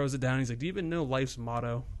 throws it down. He's like, "Do you even know life's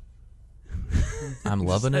motto?" I'm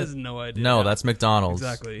loving it. Has no idea. No, that's McDonald's.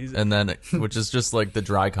 Exactly. And then, which is just like the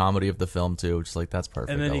dry comedy of the film too. Just like that's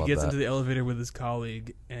perfect. And then he gets into the elevator with his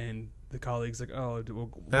colleague, and the colleague's like, "Oh, well,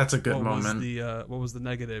 that's a good moment." What was the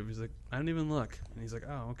negative? He's like, "I didn't even look." And he's like,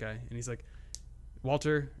 "Oh, okay." And he's like,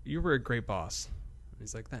 "Walter, you were a great boss."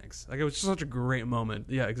 He's like, "Thanks." Like it was just such a great moment.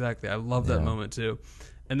 Yeah, exactly. I love that moment too.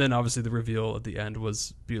 And then obviously the reveal at the end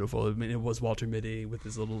was beautiful. I mean, it was Walter Mitty with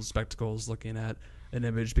his little spectacles looking at an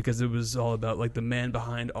image, because it was all about like the man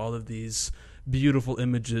behind all of these beautiful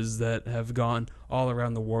images that have gone all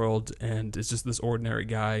around the world, and it's just this ordinary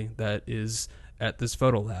guy that is at this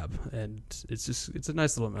photo lab, and it's a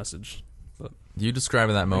nice little message. But you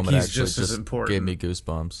describing that moment actually just gave me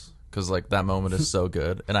goosebumps. Because, like, that moment is so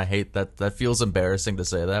good. And I hate that feels embarrassing to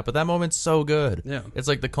say that. But that moment's so good. Yeah. It's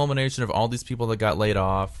like the culmination of all these people that got laid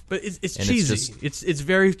off. But it's cheesy. It's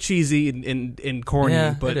very cheesy and corny.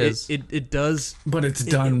 Yeah, but it does. But it's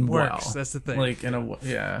done well. Works. That's the thing. Like, in a,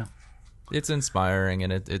 yeah. It's inspiring.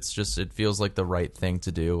 And it feels like the right thing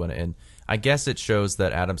to do. And I guess it shows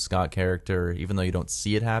that Adam Scott character, even though you don't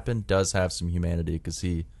see it happen, does have some humanity. Because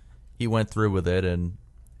he went through with it and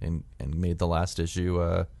made the last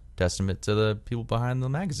issue testament to the people behind the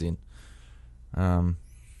magazine. What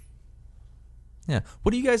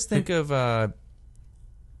do you guys think of,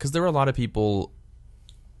 because there were a lot of people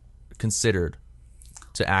considered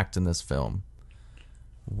to act in this film.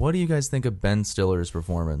 What do you guys think of Ben Stiller's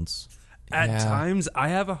performance? At times I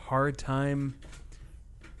have a hard time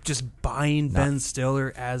just buying Ben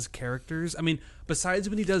Stiller as characters. I mean, besides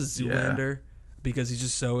when he does Zoolander, because he's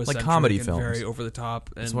just so Like eccentric comedy and films. very over the top.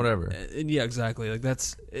 And It's whatever. And yeah, exactly. Like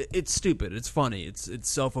it's stupid. It's funny. It's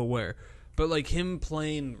self-aware. But like him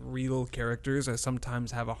playing real characters, I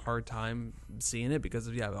sometimes have a hard time seeing it because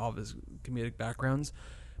of all of his comedic backgrounds.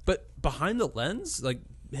 But behind the lens, like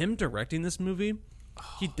him directing this movie,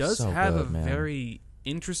 he does so have good, a man. very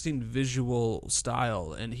interesting visual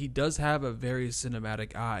style, and he does have a very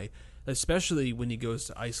cinematic eye, especially when he goes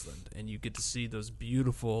to Iceland and you get to see those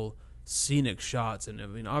beautiful scenic shots. And I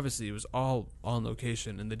mean, obviously it was all on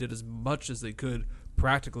location, and they did as much as they could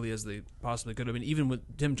practically as they possibly could. I mean, even with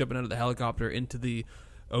him jumping out of the helicopter into the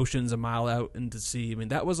oceans a mile out into sea, I mean,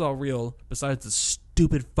 that was all real, besides the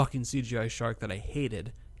stupid fucking CGI shark that I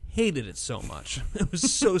hated it so much. It was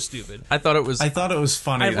so stupid. I thought it was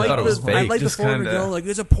funny. I thought it was fake. I like the Just forward kinda- going like,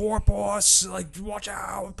 "It's a porpoise! Like, watch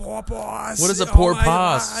out, porpoise! What is a Oh porpoise? my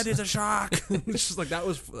God, it's a shark!" It's just like that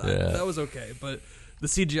was Yeah. that was okay, but the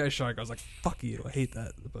CGI shark, I was like, "Fuck you, I hate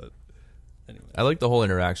that." But anyway, I like the whole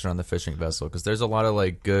interaction on the fishing vessel because there's a lot of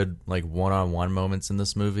like good like one-on-one moments in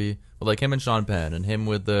this movie, but like him and Sean Penn and him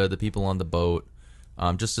with the people on the boat,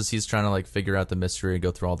 just as he's trying to like figure out the mystery and go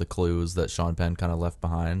through all the clues that Sean Penn kind of left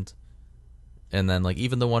behind. And then like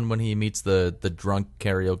even the one when he meets the drunk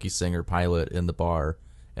karaoke singer pilot in the bar,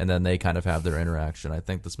 and then they kind of have their interaction. I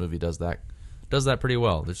think this movie does that pretty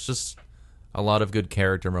well. There's just a lot of good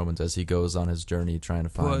character moments as he goes on his journey trying to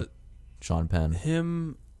find But Sean Penn.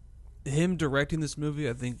 him directing this movie,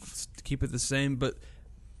 I think, to keep it the same, but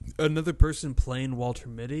another person playing Walter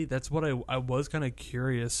Mitty, that's what I was kind of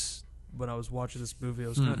curious when I was watching this movie. I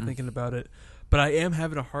was kind of thinking about it, but I am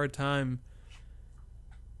having a hard time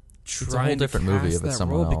It's a whole trying different to movie cast if it's that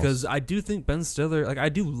someone role else. because I do think Ben Stiller, like I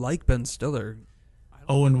do like Ben Stiller.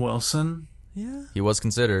 Owen Wilson. Yeah. He was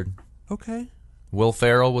considered. Okay. Will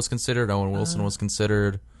Ferrell was considered. Owen Wilson was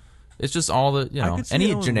considered. It's just all the, I could see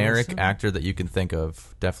any Owen generic Wilson. actor that you can think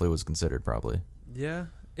of definitely was considered probably. Yeah.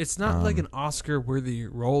 It's not like an Oscar-worthy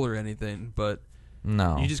role or anything, but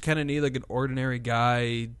No. you just kind of need like an ordinary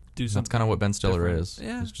guy do something. That's kind of what Ben Stiller different. is.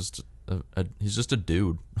 Yeah. He's just a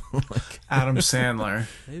dude. Like, Adam Sandler.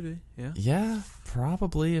 Maybe. Yeah. yeah,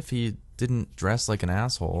 probably if he didn't dress like an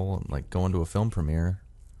asshole and like go into a film premiere.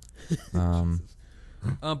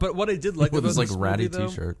 But what I did like With about his like this ratty movie, though,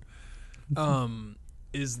 t-shirt.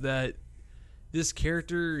 is that this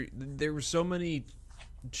character, there were so many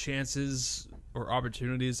chances or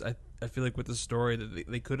opportunities, I feel like, with the story that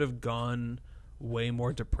they could have gone way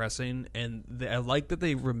more depressing, and I like that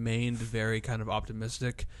they remained very kind of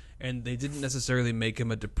optimistic, and they didn't necessarily make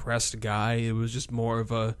him a depressed guy. It was just more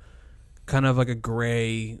of a kind of like a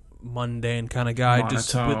gray, mundane kind of guy,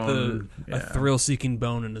 just with Monotone, a thrill-seeking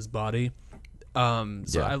bone in his body. So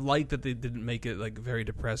Yeah. I like that they didn't make it like very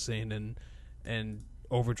depressing and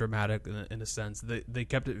over dramatic in a sense. They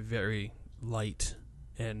kept it very light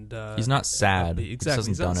and He's not sad. upbeat. He Exactly,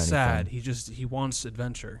 hasn't he's not done sad. anything. He wants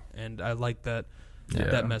adventure, and I like that Yeah.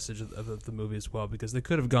 that message of the movie as well, because they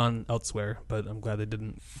could have gone elsewhere, but I'm glad they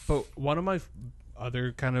didn't. But one of my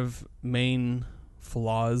other kind of main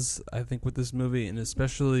flaws, I think, with this movie, and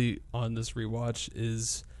especially on this rewatch,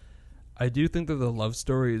 is I do think that the love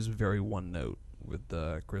story is very one note with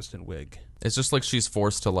Kristen Wiig. It's just like she's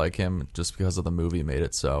forced to like him just because of the movie made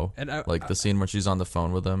it so. And I- like the scene where she's on the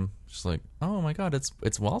phone with him, she's like, "Oh my god,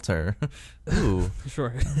 it's Walter." Ooh,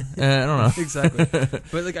 Sure. I don't know. Exactly.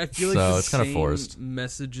 But like I feel like So the it's kinda same forced.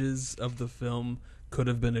 messages of the film could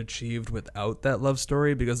have been achieved without that love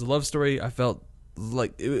story, because the love story, I felt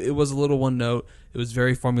like it was a little one note. It was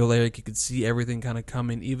very formulaic. You could see everything kind of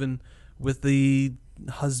coming, even with the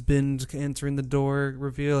husband answering the door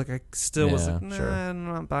reveal. Like I still was Yeah, like, nah, sure. I'm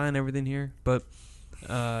not buying everything here. But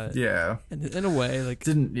Yeah. in a way, like I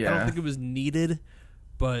Didn't don't think it was needed,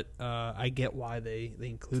 but I get why they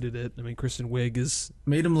included it. I mean, Kristen Wiig is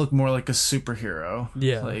Made him look more like a superhero.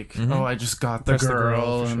 Yeah. Like, Mhm. oh, I just got the That's the girl,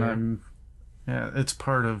 girl, for and sure. yeah, it's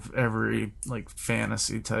part of every like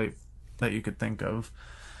fantasy type that you could think of.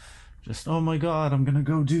 Just, oh my god, I'm gonna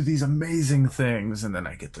go do these amazing things, and then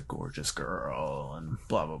I get the gorgeous girl, and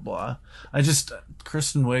blah blah blah.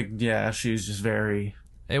 Kristen Wiig, yeah, she's just very.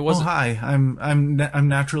 It Oh wasn't. hi, I'm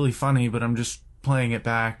naturally funny, but I'm just playing it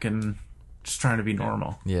back and just trying to be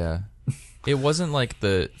normal. Yeah. It wasn't like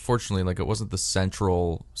fortunately, like it wasn't the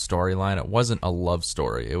central storyline. It wasn't a love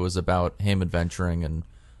story. It was about him adventuring and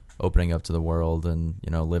opening up to the world and,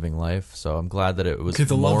 living life. So I'm glad that it was Okay,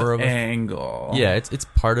 the more love of a, angle. yeah, it's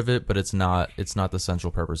part of it, but it's not the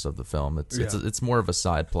central purpose of the film. Yeah. It's more of a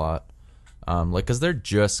side plot. Like, cause they're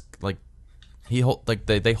just like,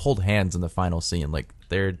 they hold hands in the final scene. Like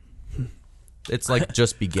it's like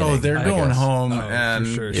just beginning. Oh, they're I going guess. home For and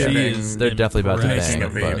sure. Yeah. getting. They're definitely about to Making bang. a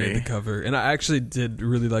But baby. The cover, and I actually did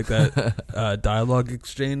really like that dialogue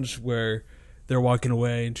exchange where they're walking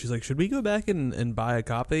away, and she's like, "Should we go back and buy a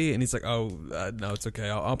copy?" And he's like, "Oh, no, it's okay.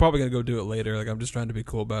 I'm probably gonna go do it later. Like, I'm just trying to be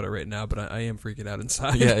cool about it right now, but I am freaking out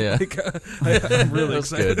inside. Yeah. Like, I'm really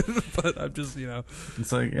That's excited, but I'm just,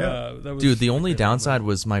 It's like, yeah. that was dude, the my only favorite downside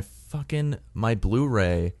moment. was my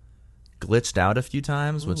Blu-ray glitched out a few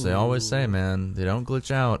times, which they always say, man, they don't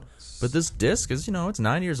glitch out. But this disc is, it's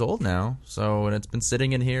 9 years old now, and it's been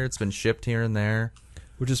sitting in here. It's been shipped here and there.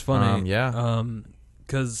 which is funny. Yeah.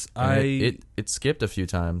 Because It skipped a few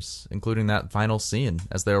times, including that final scene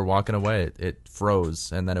as they were walking away. It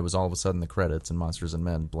froze, and then it was all of a sudden the credits and Monsters and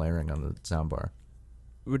Men blaring on the soundbar.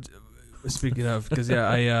 Speaking of, because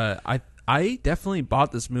I definitely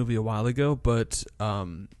bought this movie a while ago, but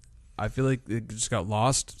I feel like it just got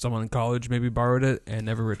lost. Someone in college maybe borrowed it and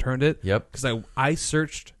never returned it. Yep. Because I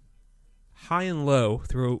searched high and low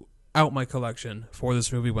throughout my collection for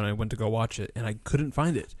this movie when I went to go watch it, and I couldn't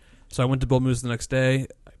find it. So I went to Bill Moose the next day.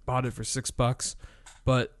 I bought it for $6,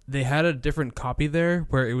 but they had a different copy there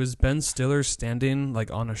where it was Ben Stiller standing like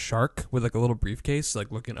on a shark with like a little briefcase,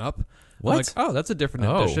 like looking up. What? I'm like, oh, that's a different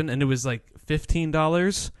Oh. edition, and it was like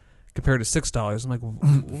 $15 compared to $6. I'm like,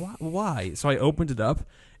 why? So I opened it up,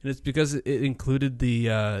 and it's because it included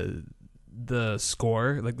the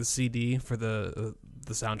score, like the CD for the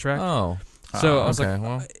soundtrack. Oh. So I was okay, like,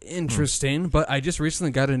 well, interesting. But I just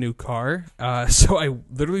recently got a new car, so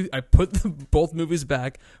I put both movies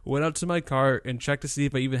back, went out to my car, and checked to see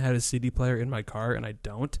if I even had a CD player in my car, and I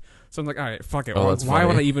don't. So I'm like, all right, fuck it. Oh, that's Why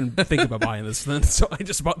would funny. I even think about buying this then? So I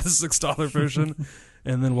just bought the $6 version,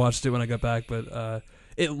 and then watched it when I got back. But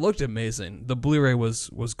it looked amazing. The Blu-ray was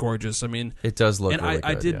gorgeous. I mean, it does look and really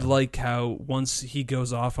I good, did yeah. like how once he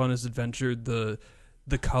goes off on his adventure, the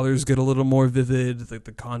colors get a little more vivid. Like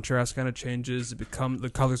the contrast kind of changes. The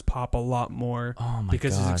colors pop a lot more Oh my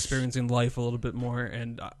because he's gosh. experiencing life a little bit more.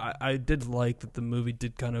 And I did like that the movie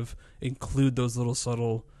did kind of include those little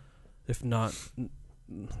subtle, if not,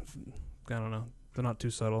 I don't know, they're not too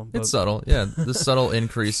subtle. But It's subtle, yeah. The subtle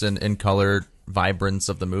increase in color vibrance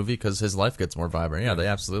of the movie because his life gets more vibrant. Yeah, they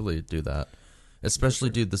absolutely do that. Especially,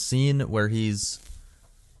 dude, the scene where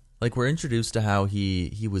we're introduced to how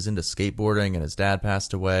he was into skateboarding and his dad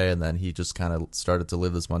passed away, and then he just kind of started to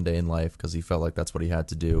live this mundane life because he felt like that's what he had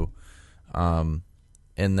to do. And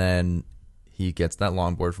then he gets that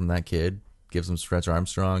longboard from that kid, gives him Stretch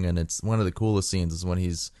Armstrong, and it's one of the coolest scenes is when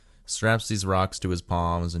he's straps these rocks to his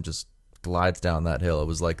palms and just glides down that hill. It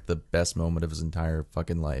was like the best moment of his entire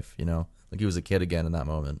fucking life, Like he was a kid again in that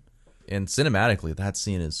moment. And cinematically, that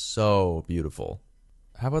scene is so beautiful.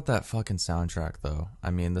 How about that fucking soundtrack, though?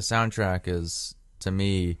 I mean, the soundtrack is, to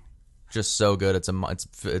me, just so good.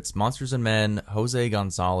 It's Monsters and Men. Jose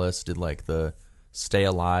Gonzalez did like the "Stay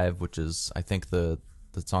Alive," which is I think the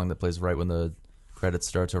song that plays right when the credits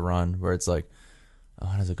start to run, where it's like, oh,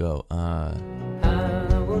 how does it go? I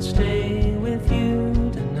will stay with you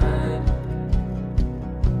tonight.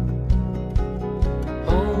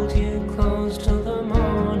 Hold you close till the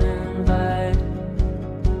morning light.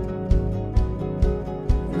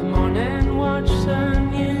 The morning watch the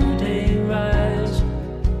new day rise.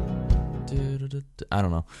 I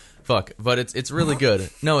don't know, fuck, but it's really good.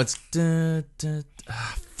 No, it's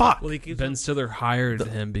fuck. Well, Ben Stiller hired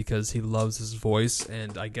him because he loves his voice,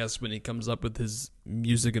 and I guess when he comes up with his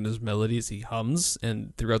music and his melodies, he hums,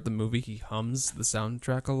 and throughout the movie, he hums the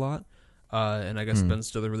soundtrack a lot. And I guess Ben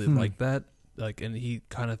Stiller really liked that, and he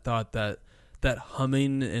kind of thought that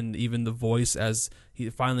humming and even the voice as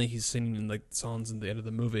he's singing like songs in the end of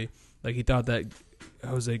the movie, like he thought that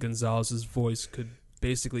Jose Gonzalez's voice could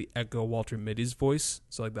basically echo Walter Mitty's voice.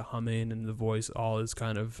 So like the humming and the voice all is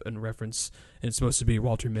kind of in reference, and it's supposed to be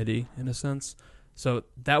Walter Mitty in a sense. So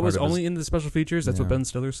that was only in the special features. That's what Ben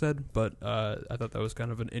Stiller said. But I thought that was kind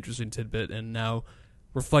of an interesting tidbit. And now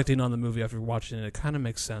reflecting on the movie after watching it, it kind of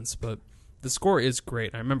makes sense. But the score is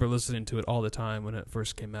great. I remember listening to it all the time when it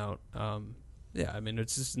first came out. Yeah, I mean,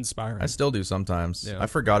 it's just inspiring. I still do sometimes. Yeah. I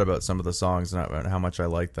forgot about some of the songs and how much I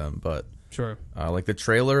like them, but Sure. like the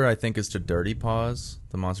trailer, I think is to "Dirty Paws,"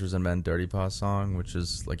 the Monsters and Men "Dirty Paws" song, which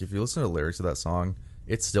is like if you listen to the lyrics of that song,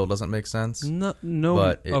 it still doesn't make sense. No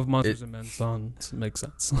But of Monsters and Men songs makes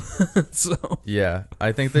sense. So Yeah,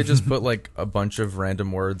 I think they just put like a bunch of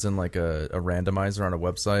random words in like a randomizer on a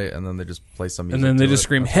website, and then they just play some music. and then they to just it.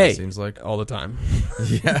 scream, That's what it "Hey!" seems like. all the time.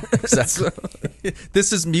 Yeah, exactly.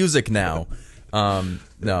 This is music now.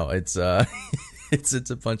 No, it's it's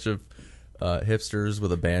a bunch of hipsters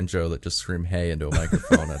with a banjo that just scream "hey" into a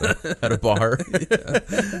microphone at a bar.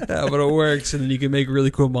 Yeah, but it works, and then you can make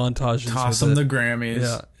really cool montages. Toss with them it. the Grammys.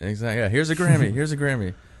 Yeah. Exactly. Yeah, here's a Grammy. Here's a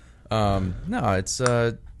Grammy. No, it's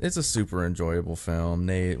a super enjoyable film.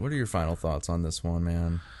 Nate, what are your final thoughts on this one,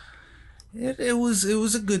 man? It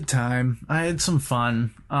was a good time. I had some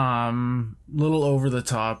fun. Little over the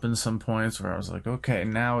top in some points where I was like, okay,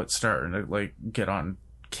 now it's starting to like get on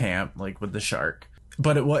camp, like with the shark.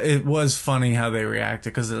 But it was funny how they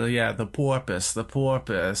reacted because the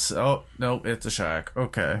porpoise. Oh no, it's a shark.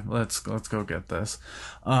 Okay, let's go get this.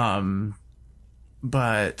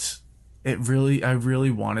 But I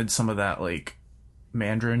really wanted some of that like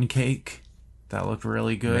mandarin cake. That looked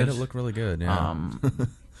really good. Made it look really good. Yeah.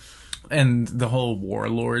 And the whole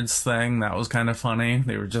warlords thing, that was kind of funny.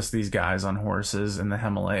 They were just these guys on horses in the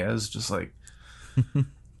Himalayas, just like,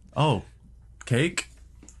 oh, cake?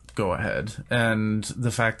 Go ahead. And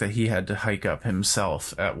the fact that he had to hike up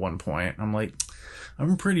himself at one point, I'm like,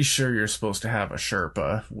 I'm pretty sure you're supposed to have a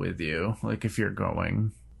Sherpa with you, like if you're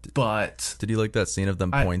going. But did you like that scene of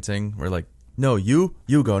them pointing? Where like, no, you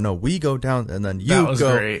go, no, we go down, and then you that was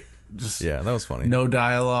go. great. Just Yeah, that was funny. no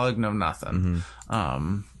dialogue, no nothing.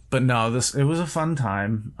 But no, it was a fun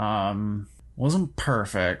time. Wasn't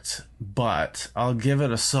perfect, but I'll give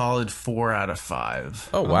it a solid 4 out of 5.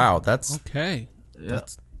 Oh wow, that's Okay. Yeah.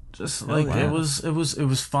 Just like wow. it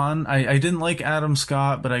was fun. I didn't like Adam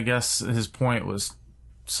Scott, but I guess his point was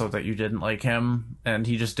so that you didn't like him, and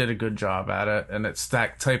he just did a good job at it. And it's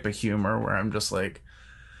that type of humor where I'm just like,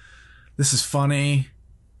 this is funny.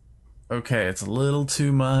 Okay, it's a little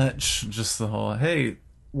too much. Just the whole, hey,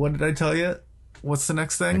 what did I tell you? What's the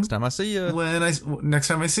next thing? next time I see you. Next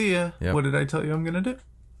time I see you, Yep. what did I tell you I'm gonna do?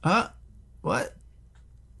 Huh? What?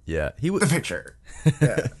 Yeah, he The was. picture.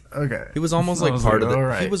 Yeah. Okay. He was almost I like was part of the. all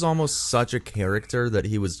right. He was almost such a character that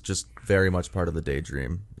he was just very much part of the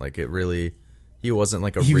daydream. Like it really, he wasn't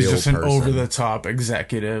like a He was real just an person. over the top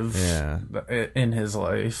executive. Yeah. In his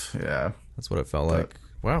life. Yeah. That's what it felt like.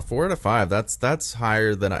 Wow, 4 out of 5. That's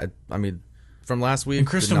higher than I mean, from last week. And did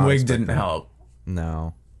Kristen not Wiig expect didn't that. help.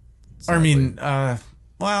 No. I mean,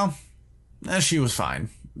 she was fine.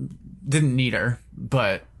 Didn't need her,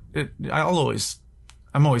 but I'm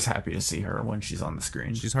always happy to see her when she's on the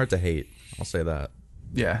screen. She's hard to hate. I'll say that.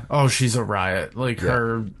 Yeah. Oh, she's a riot. Like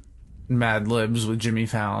her Mad Libs with Jimmy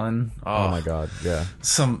Fallon. Oh my god, yeah.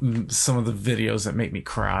 Some of the videos that make me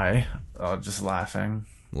cry. Just laughing.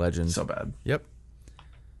 Legend. So bad. Yep.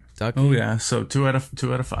 Ducky. Oh yeah. So 2 out of 5.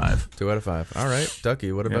 2 out of 5. All right,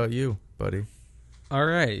 Ducky. What about you, buddy? All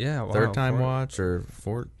right. Yeah. Wow, Third time 4. watch or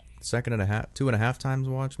second and a half, 2.5 times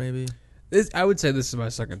watch maybe? I would say this is my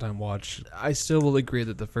second time watch. I still will agree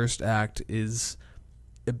that the first act is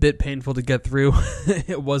a bit painful to get through.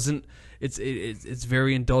 It wasn't. It's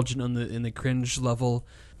very indulgent in the cringe level.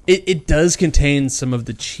 It does contain some of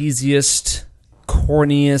the cheesiest,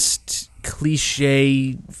 corniest,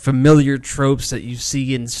 cliche, familiar tropes that you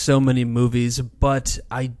see in so many movies, but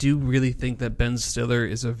I do really think that Ben Stiller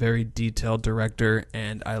is a very detailed director,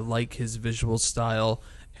 and I like his visual style,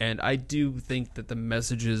 and I do think that the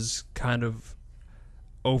messages kind of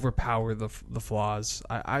overpower the flaws.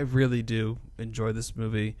 I really do enjoy this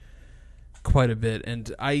movie quite a bit,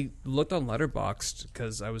 and I looked on Letterboxd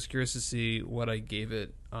because I was curious to see what I gave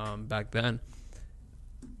it back then.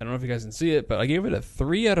 I don't know if you guys can see it, but I gave it a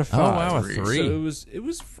 3 out of 5. Oh wow, a 3. So it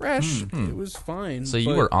was fresh. It was fine. So you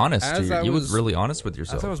but were honest. You were was really honest with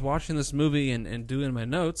yourself. As I was watching this movie and doing my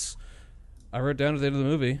notes, I wrote down at the end of the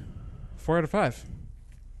movie 4 out of 5.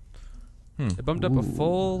 It bumped up a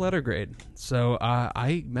full letter grade. So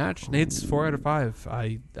I matched Nate's 4 out of 5.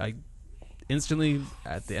 I instantly,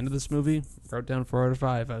 at the end of this movie, wrote down 4 out of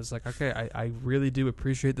 5. I was like, okay, I really do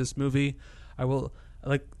appreciate this movie. I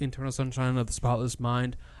like Eternal Sunshine of the Spotless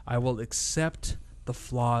Mind. I will accept the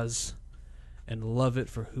flaws and love it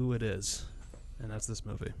for who it is. And that's this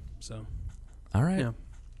movie. So, All right. yeah.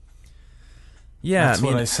 Yeah, That's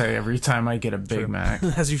what I say every time I get a Big Mac.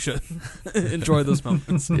 As you should. Enjoy those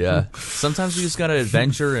moments. yeah. Sometimes you just gotta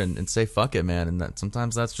adventure and say fuck it, man. And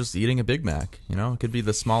sometimes that's just eating a Big Mac. You know, it could be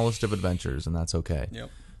the smallest of adventures, and that's okay. Yep.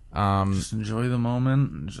 Just enjoy the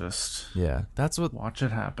moment and just That's what watch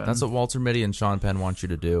it happen. That's what Walter Mitty and Sean Penn want you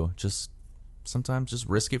to do. Just sometimes just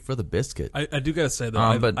risk it for the biscuit. I do gotta say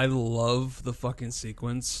though, but I love the fucking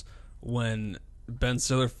sequence when Ben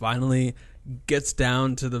Stiller finally gets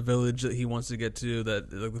down to the village that he wants to get to,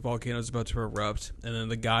 that like, the volcano is about to erupt, and then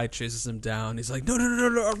the guy chases him down. He's like, no,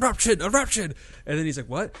 eruption. And then he's like,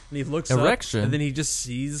 what? And he looks Erection. up, and then he just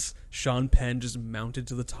sees Sean Penn just mounted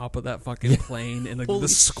to the top of that fucking plane, and like the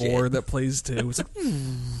score that plays too. It's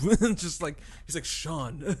like, just like, he's like,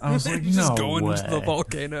 Sean. I was like, he's just no going way. into the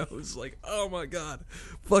volcano. It's like, oh my God.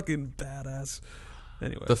 Fucking badass.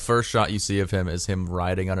 Anyway. The first shot you see of him is him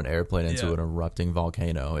riding on an airplane into an erupting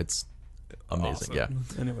volcano. It's amazing. Awesome.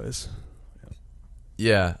 Yeah. Anyways.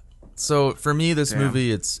 Yeah. So for me, this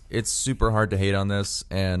movie, it's super hard to hate on this,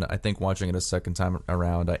 and I think watching it a second time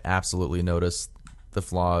around, I absolutely noticed the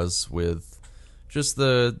flaws with just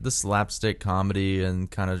the slapstick comedy and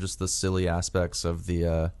kind of just the silly aspects of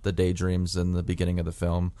the daydreams in the beginning of the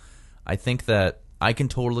film. I think that I can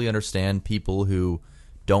totally understand people who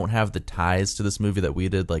don't have the ties to this movie that we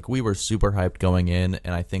did. Like, we were super hyped going in,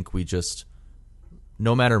 and I think we just,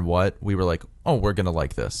 no matter what, we were like, oh, we're going to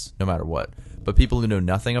like this, no matter what. But people who know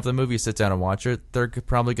nothing of the movie sit down and watch it, they're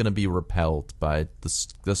probably going to be repelled by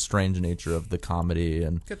the strange nature of the comedy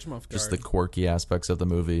and Catch 'em off guard. just the quirky aspects of the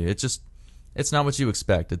movie. It's not what you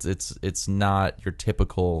expect. It's not your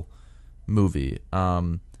typical movie.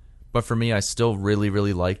 But for me, I still really,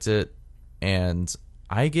 really liked it, and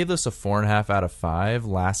I gave this a 4.5 out of 5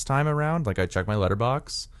 last time around. Like, I checked my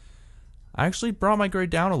letterbox. I actually brought my grade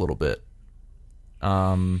down a little bit.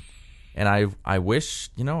 And I wish,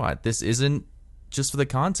 this isn't just for the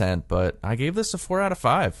content, but I gave this a 4 out of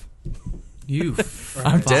 5.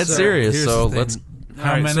 I'm dead serious. Here's So the let's. thing. How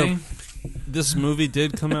All right, many? so this movie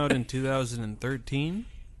did come out in 2013.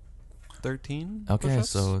 13? Okay, push-ups?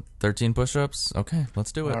 so 13 push-ups. Okay,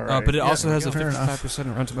 let's do it. All right. But it also Yeah, has a fair enough.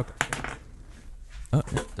 55% around to Oh,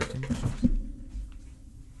 yeah, 13 push-ups.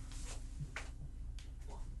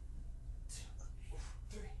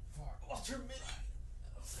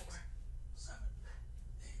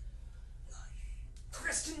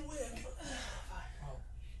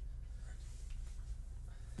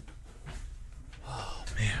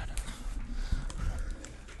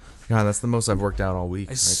 God, that's the most I've worked out all week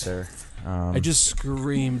right there. I just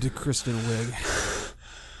screamed Kristen Wiig.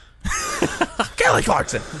 Kelly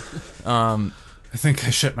Clarkson. I think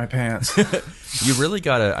I shit my pants. You really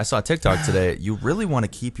gotta. I saw a TikTok today. You really want to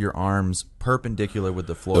keep your arms perpendicular with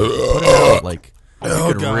the floor. Put it out like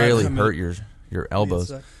it could really hurt your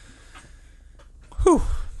elbows. Whew.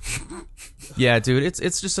 Yeah, dude,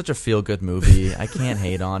 it's just such a feel good movie. I can't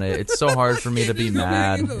hate on it. It's so hard for me to be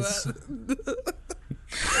mad.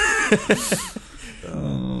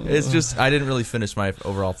 It's just I didn't really finish my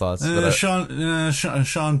overall thoughts. But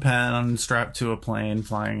Sean Penn strapped to a plane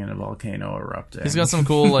flying in a volcano erupting. he's got some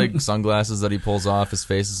cool like sunglasses that he pulls off. His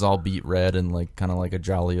face is all beet red and like kind of like a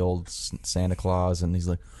jolly old Santa Claus. And he's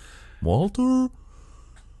like, Walter,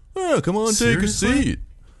 yeah, come on, take a seat.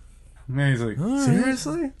 Yeah, he's like,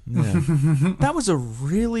 seriously? Yeah. That was a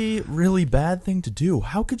really, really bad thing to do.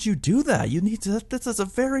 How could you do that? You need to. That's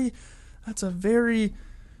a very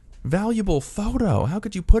valuable photo. How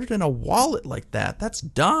could you put it in a wallet like that? That's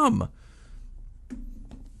dumb.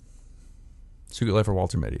 Secret Life of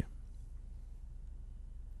Walter Mitty.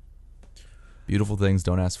 Beautiful things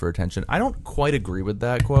don't ask for attention. I don't quite agree with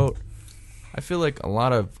that quote. I feel like a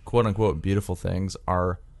lot of quote unquote beautiful things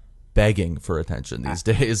are begging for attention these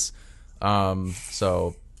days.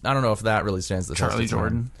 So I don't know if that really stands the test of Charlie time.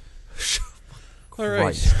 Jordan. All right.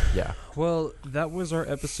 Right. Yeah. Well, that was our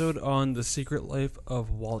episode on The Secret Life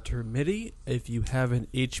of Walter Mitty. If you have an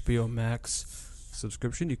HBO Max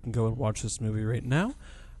subscription, you can go and watch this movie right now.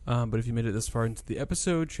 But if you made it this far into the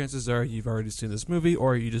episode, chances are you've already seen this movie,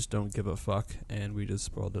 or you just don't give a fuck, and we just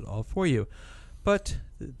spoiled it all for you. But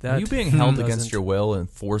that Are you being held doesn't- against your will and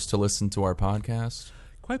forced to listen to our podcast?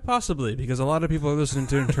 Quite possibly, because a lot of people are listening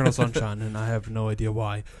to Eternal Sunshine, and I have no idea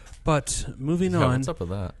why. But moving Yeah, on. what's up with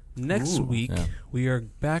that? Next week, Yeah. we are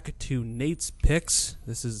back to Nate's Picks.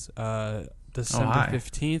 This is December hi.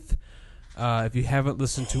 15th. If you haven't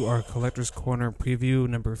listened to our Collector's Corner preview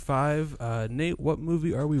number 5, Nate, what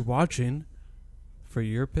movie are we watching for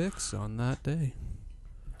your picks on that day?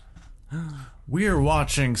 We are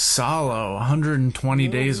watching Solo, 120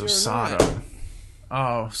 Days of Sodom.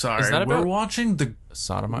 Oh, sorry. Is that We're about watching The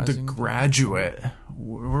Sodomizing? Graduate.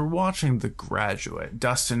 We're watching The Graduate.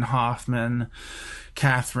 Dustin Hoffman,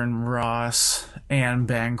 Catherine Ross, Anne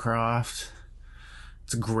Bancroft.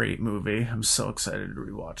 It's a great movie. I'm so excited to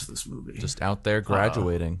rewatch this movie. Just out there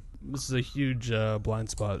graduating. This is a huge blind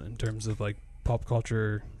spot in terms of like pop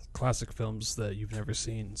culture classic films that you've never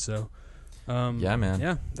seen. So, Yeah, man.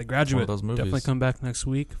 Yeah, The Graduate. One of those movies. Definitely come back next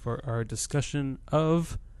week for our discussion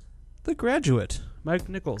of The Graduate. Mike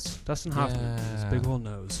Nichols, Dustin Hoffman, his Yeah. big old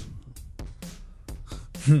nose.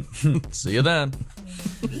 See you then.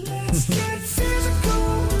 Let's get physical.